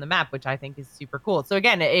move around the map, which I think is super cool. So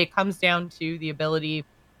again, it comes down to the ability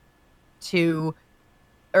to,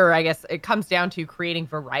 or I guess it comes down to creating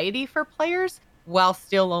variety for players while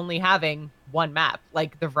still only having one map.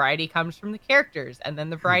 Like, the variety comes from the characters, and then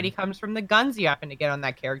the variety comes from the guns you happen to get on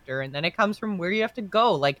that character, and then it comes from where you have to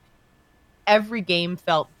go. Like, every game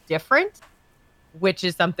felt different, which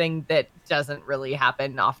is something that doesn't really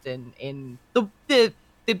happen often in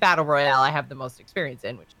the Battle Royale I have the most experience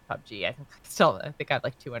in, which is PUBG. I think I have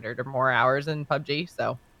like 200 or more hours in PUBG,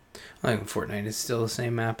 so... I think Fortnite is still the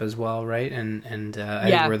same map as well, right? And I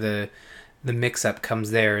Yeah. think where the mix-up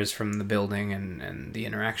comes there is from the building and the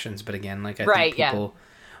interactions. But again, like, I think people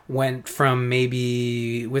went from,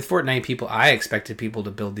 maybe with Fortnite, I expected people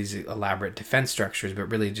to build these elaborate defense structures,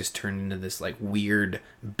 but really just turned into this like weird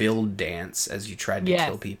build dance as you tried to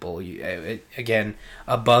kill people. Again,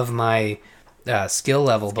 above my skill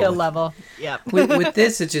level. Yeah. with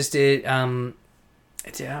this,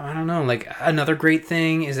 I don't know. Like, another great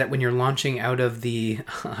thing is that when you're launching out of the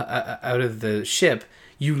ship,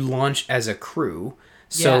 you launch as a crew.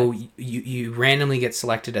 So you randomly get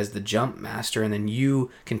selected as the jump master, and then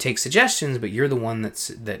you can take suggestions, but you're the one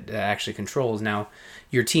that actually controls. Now,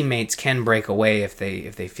 your teammates can break away if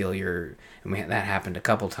they feel you're. And that happened a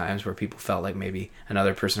couple times where people felt like maybe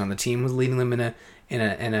another person on the team was leading them in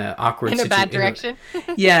a awkward situation. Bad direction.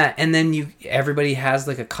 Yeah, and then everybody has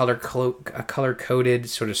like a color coded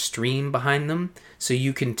sort of stream behind them, so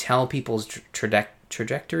you can tell people's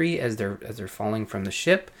trajectory as they're falling from the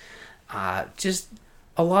ship. Just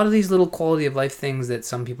a lot of these little quality of life things that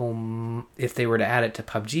some people, if they were to add it to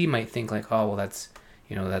PUBG, might think like, oh well, that's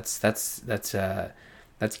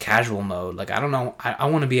casual mode. Like, I don't know. I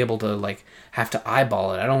want to be able to like have to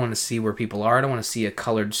eyeball it. I don't want to see where people are. I don't want to see a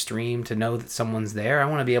colored stream to know that someone's there. I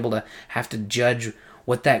want to be able to have to judge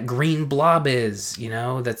what that green blob is,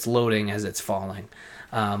 that's loading as it's falling.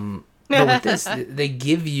 But with this, they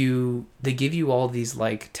give you all these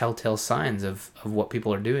like telltale signs of what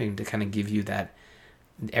people are doing to kind of give you that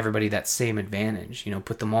everybody that same advantage.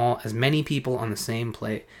 Put them all, as many people on the same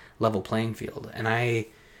level playing field. And I,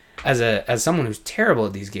 as someone who's terrible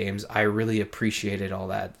at these games, I really appreciated all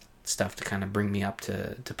that stuff to kind of bring me up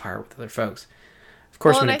to par with other folks. Of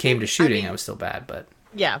course, when it came to shooting, I was still bad, but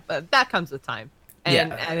yeah, but that comes with time. And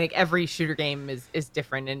yeah. I think every shooter game is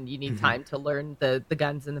different, and you need time to learn the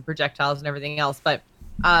guns and the projectiles and everything else. But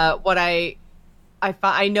what I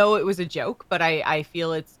know it was a joke, but I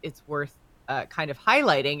feel it's worth kind of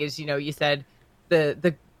highlighting is, you said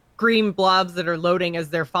the green blobs that are loading as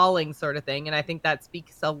they're falling sort of thing. And I think that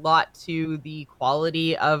speaks a lot to the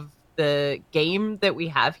quality of the game that we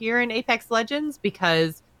have here in Apex Legends,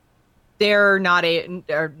 because they're not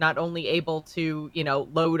only able to,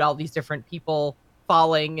 load all these different people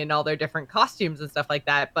falling and all their different costumes and stuff like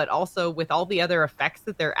that, but also with all the other effects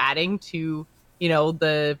that they're adding to,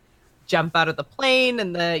 the jump out of the plane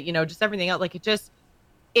and the, just everything else. Like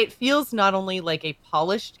it feels not only like a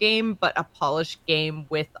polished game, but a polished game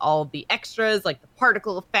with all the extras, like the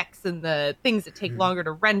particle effects and the things that take longer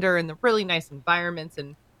to render and the really nice environments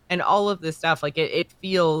and all of this stuff. Like it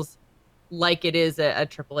feels like it is a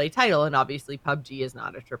AAA title, and obviously PUBG is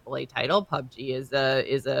not a AAA title. PUBG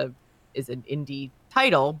is an indie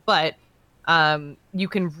title, but you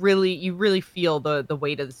really feel the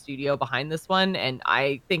weight of the studio behind this one, and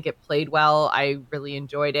I think it played well. I really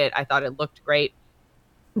enjoyed it. I thought it looked great.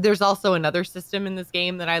 There's also another system in this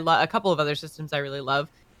game that I love. A couple of other systems I really love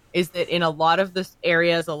is that in a lot of the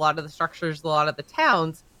areas, a lot of the structures, a lot of the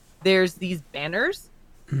towns, there's these banners,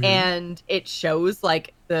 and it shows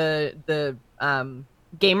like the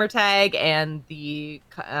gamer tag and the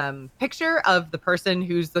picture of the person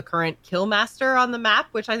who's the current kill master on the map,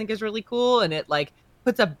 which I think is really cool. And it like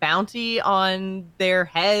puts a bounty on their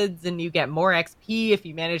heads, and you get more XP if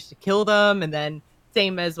you manage to kill them. And then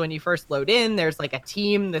same as when you first load in, there's like a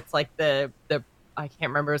team that's like the I can't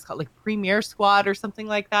remember, it's called like Premier Squad or something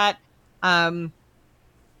like that.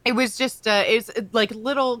 It was just it's like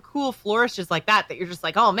little cool flourishes like that you're just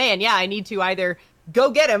like, oh man, yeah, I need to either go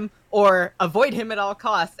get him or avoid him at all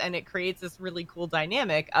costs. And it creates this really cool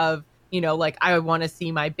dynamic of, like I want to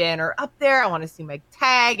see my banner up there, I want to see my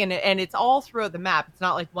tag, and it's all throughout the map. It's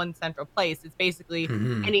not like one central place. It's basically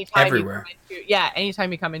anytime everywhere.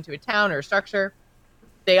 Anytime you come into a town or a structure,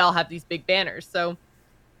 they all have these big banners. So,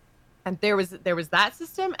 and there was that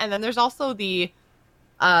system, and then there's also the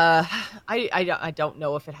I don't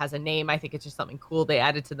know if it has a name. I think it's just something cool they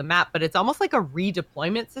added to the map, but it's almost like a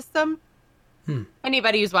redeployment system.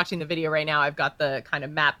 Anybody who's watching the video right now, I've got the kind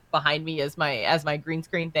of map behind me as my green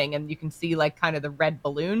screen thing, and you can see like kind of the red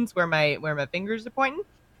balloons where my fingers are pointing.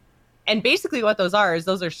 And basically what those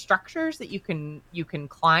are structures that you can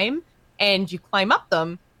climb, and you climb up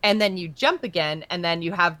them, and then you jump again, and then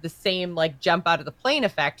you have the same like jump out of the plane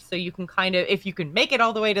effect. So you can kind of, if you can make it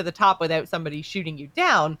all the way to the top without somebody shooting you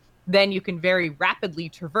down, then you can very rapidly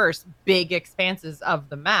traverse big expanses of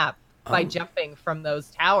the map by jumping from those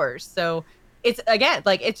towers. So it's, again,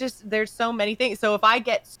 like it's just, there's so many things. So if I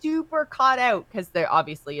get super caught out, because there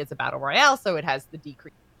obviously is a battle royale, so it has the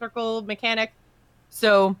decrease circle mechanic.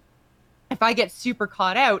 So if I get super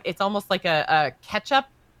caught out, it's almost like a catch-up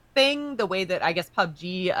thing, the way that I guess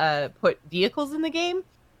PUBG put vehicles in the game.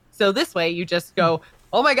 So this way you just go,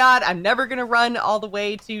 oh my god, I'm never going to run all the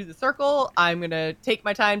way to the circle. I'm going to take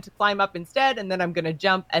my time to climb up instead, and then I'm going to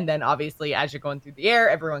jump. And then obviously as you're going through the air,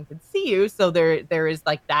 everyone can see you. So there is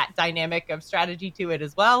like that dynamic of strategy to it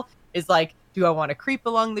as well. Is like, do I want to creep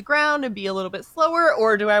along the ground and be a little bit slower,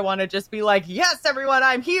 or do I want to just be like, yes, everyone,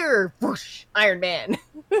 I'm here, whoosh, Iron Man.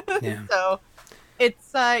 Yeah. So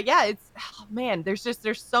it's oh man, there's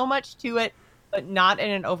so much to it, but not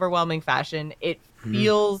in an overwhelming fashion. It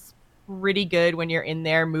feels pretty good when you're in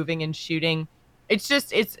there moving and shooting. It's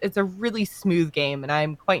just it's a really smooth game, and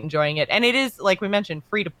I'm quite enjoying it. And it is, like we mentioned,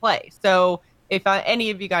 free to play. So if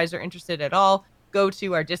any of you guys are interested at all, go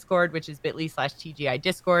to our Discord, which is bit.ly/TGI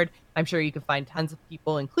Discord. I'm sure you can find tons of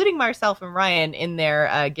people, including myself and Ryan, in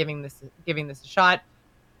there giving this a shot.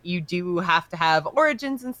 You do have to have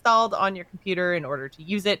Origins installed on your computer in order to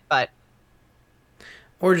use it, but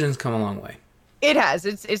Origins come a long way. It has.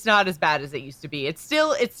 It's not as bad as it used to be. It's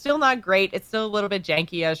still not great. It's still a little bit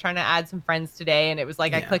janky. I was trying to add some friends today, and it was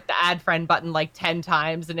like I clicked the add friend button like 10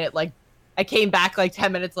 times, and it like I came back like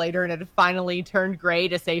 10 minutes later, and it finally turned gray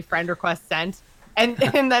to say friend request sent. And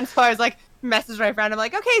then so I was like, messaged my friend. I'm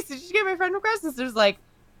like, okay, so did you get my friend request? And there's like,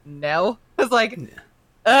 no. I was like,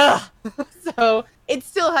 ugh. So it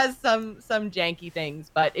still has some janky things,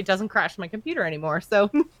 but it doesn't crash my computer anymore. So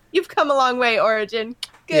you've come a long way, Origin.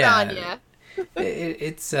 Good on ya.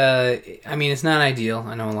 It's I mean, it's not ideal.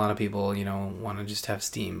 I know a lot of people, want to just have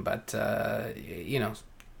Steam, but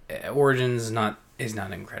Origins is not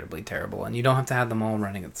incredibly terrible, and you don't have to have them all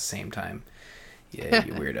running at the same time. Yeah,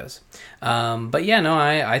 you weirdos. But yeah, no,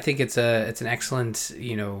 I think it's an excellent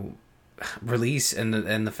release,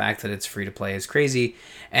 and the fact that it's free to play is crazy.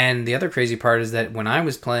 And the other crazy part is that when I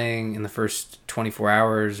was playing in the first 24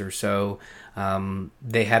 hours or so,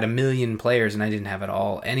 they had 1 million players, and I didn't have at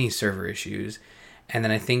all any server issues. And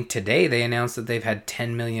then I think today they announced that they've had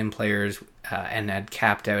 10 million players and had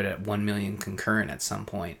capped out at 1 million concurrent at some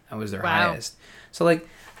point. That was their highest. So like,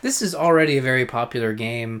 this is already a very popular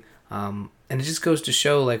game, and it just goes to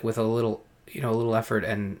show, like, with a little effort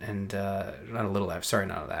and not a little effort. Sorry,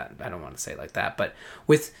 not that. I don't want to say it like that, but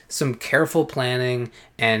with some careful planning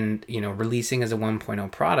and releasing as a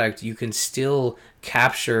 1.0 product, you can still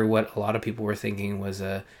capture what a lot of people were thinking was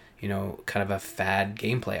a kind of a fad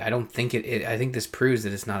gameplay. I don't think I think this proves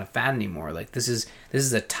that it's not a fad anymore. Like, this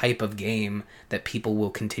is a type of game that people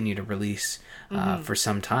will continue to release for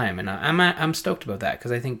some time, and I'm stoked about that,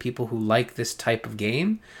 because I think people who like this type of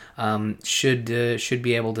game should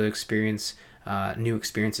be able to experience new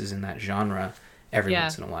experiences in that genre every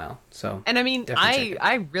once in a while. So, and I mean,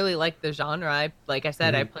 I really like the genre. Like I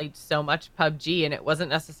said, I played so much PUBG, and it wasn't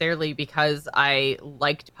necessarily because I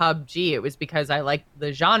liked PUBG. It was because I liked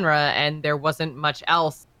the genre, and there wasn't much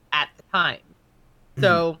else at the time.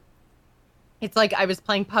 So it's like I was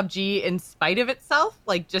playing PUBG in spite of itself,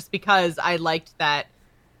 like, just because I liked that,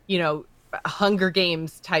 Hunger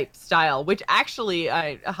Games type style, which actually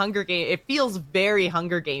Hunger Game, it feels very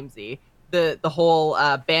Hunger Gamesy. The whole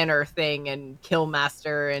banner thing and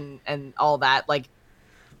Killmaster and all that, like,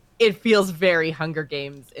 it feels very Hunger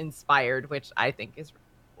Games inspired, which I think is really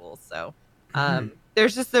cool. So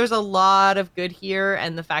there's a lot of good here,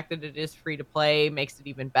 and the fact that it is free to play makes it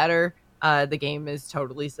even better. The game is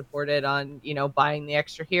totally supported on buying the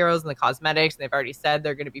extra heroes and the cosmetics, and they've already said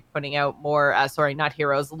they're going to be putting out more not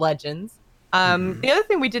heroes, legends. The other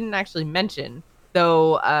thing we didn't actually mention,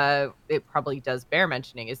 though it probably does bear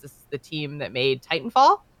mentioning, is this is the team that made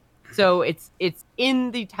Titanfall. So it's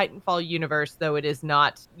in the Titanfall universe, though it is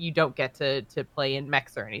not, you don't get to play in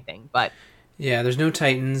mechs or anything. But yeah, there's no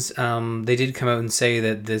Titans. They did come out and say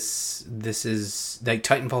that this is, like,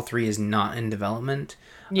 Titanfall 3 is not in development.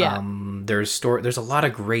 Yeah. There's a lot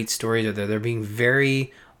of great stories out there. They're being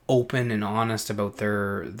very open and honest about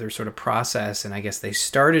their sort of process, and I guess they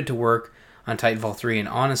started to work on Titanfall 3, and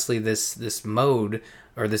honestly, this mode,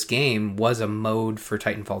 or this game, was a mode for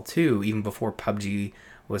Titanfall 2 even before PUBG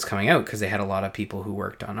was coming out, because they had a lot of people who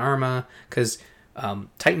worked on Arma, because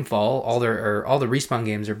Titanfall, all the Respawn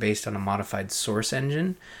games are based on a modified Source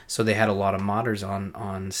engine, so they had a lot of modders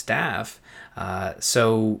on staff.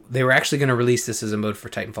 So they were actually going to release this as a mode for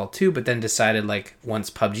Titanfall 2, but then decided, like, once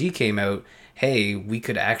PUBG came out, hey, we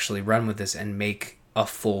could actually run with this and make a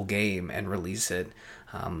full game and release it.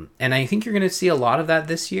 And I think you're going to see a lot of that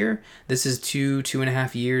this year. This is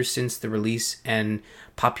 2.5 years since the release and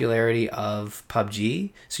popularity of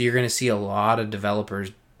PUBG. So you're going to see a lot of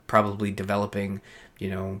developers probably developing,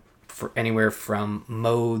 for anywhere from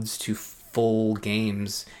modes to full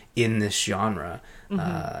games in this genre.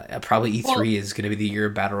 Probably E3 is going to be the year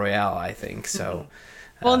of Battle Royale, I think. So.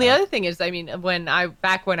 Well, and the other thing is, I mean, when I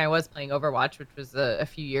was playing Overwatch, which was a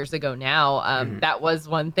few years ago now, that was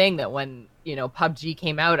one thing that when, PUBG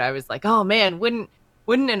came out, I was like, oh man, wouldn't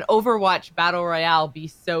an Overwatch Battle Royale be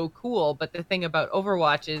so cool? But the thing about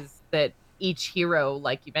Overwatch is that each hero,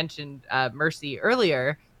 like you mentioned, Mercy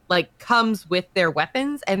earlier, like, comes with their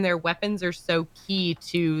weapons, and their weapons are so key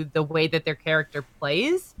to the way that their character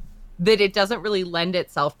plays that it doesn't really lend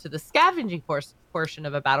itself to the scavenging portion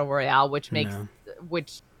of a Battle Royale, which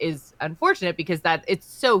is unfortunate, because that it's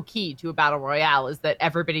so key to a Battle Royale, is that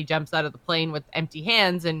everybody jumps out of the plane with empty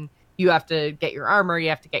hands, and you have to get your armor, you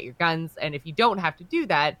have to get your guns, and if you don't have to do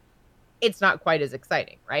that, it's not quite as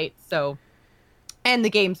exciting, right? So, and the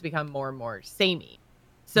games become more and more samey.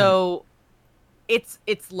 So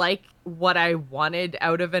it's like what I wanted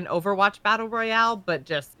out of an Overwatch Battle Royale, but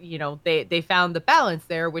just, they found the balance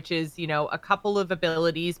there, which is, a couple of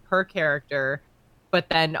abilities per character, but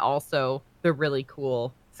then also the really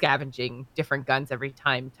cool scavenging different guns every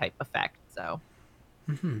time type effect. So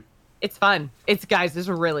it's fun. It's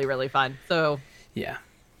really, really fun. So yeah.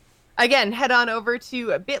 Again, head on over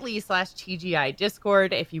to bit.ly/TGI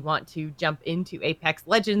Discord if you want to jump into Apex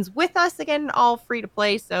Legends with us. Again, all free to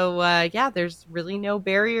play. So, there's really no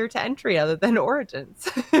barrier to entry other than Origins,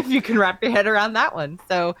 if you can wrap your head around that one.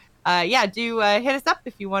 So, do hit us up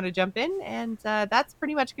if you want to jump in. And that's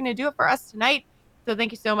pretty much going to do it for us tonight. So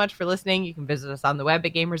thank you so much for listening. You can visit us on the web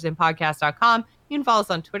at gamersinpodcast.com. You can follow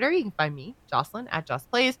us on Twitter. You can find me, Jocelyn, at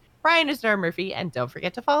JossPlays. Brian is Nora Murphy. And don't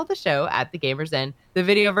forget to follow the show at The Gamers Inn. The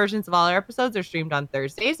video versions of all our episodes are streamed on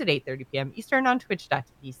Thursdays at 8:30 p.m. Eastern on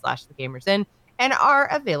twitch.tv/The Gamers Inn and are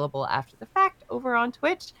available after the fact over on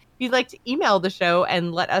Twitch. If you'd like to email the show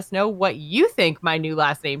and let us know what you think my new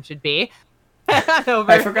last name should be,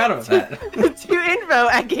 I forgot about that. to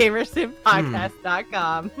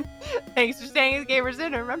info@gamersinpodcast.com. Thanks for staying with Gamers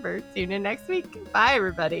In. Remember, tune in next week. Bye,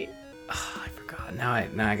 everybody. I forgot. Now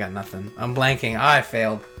I got nothing. I'm blanking. I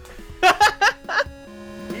failed.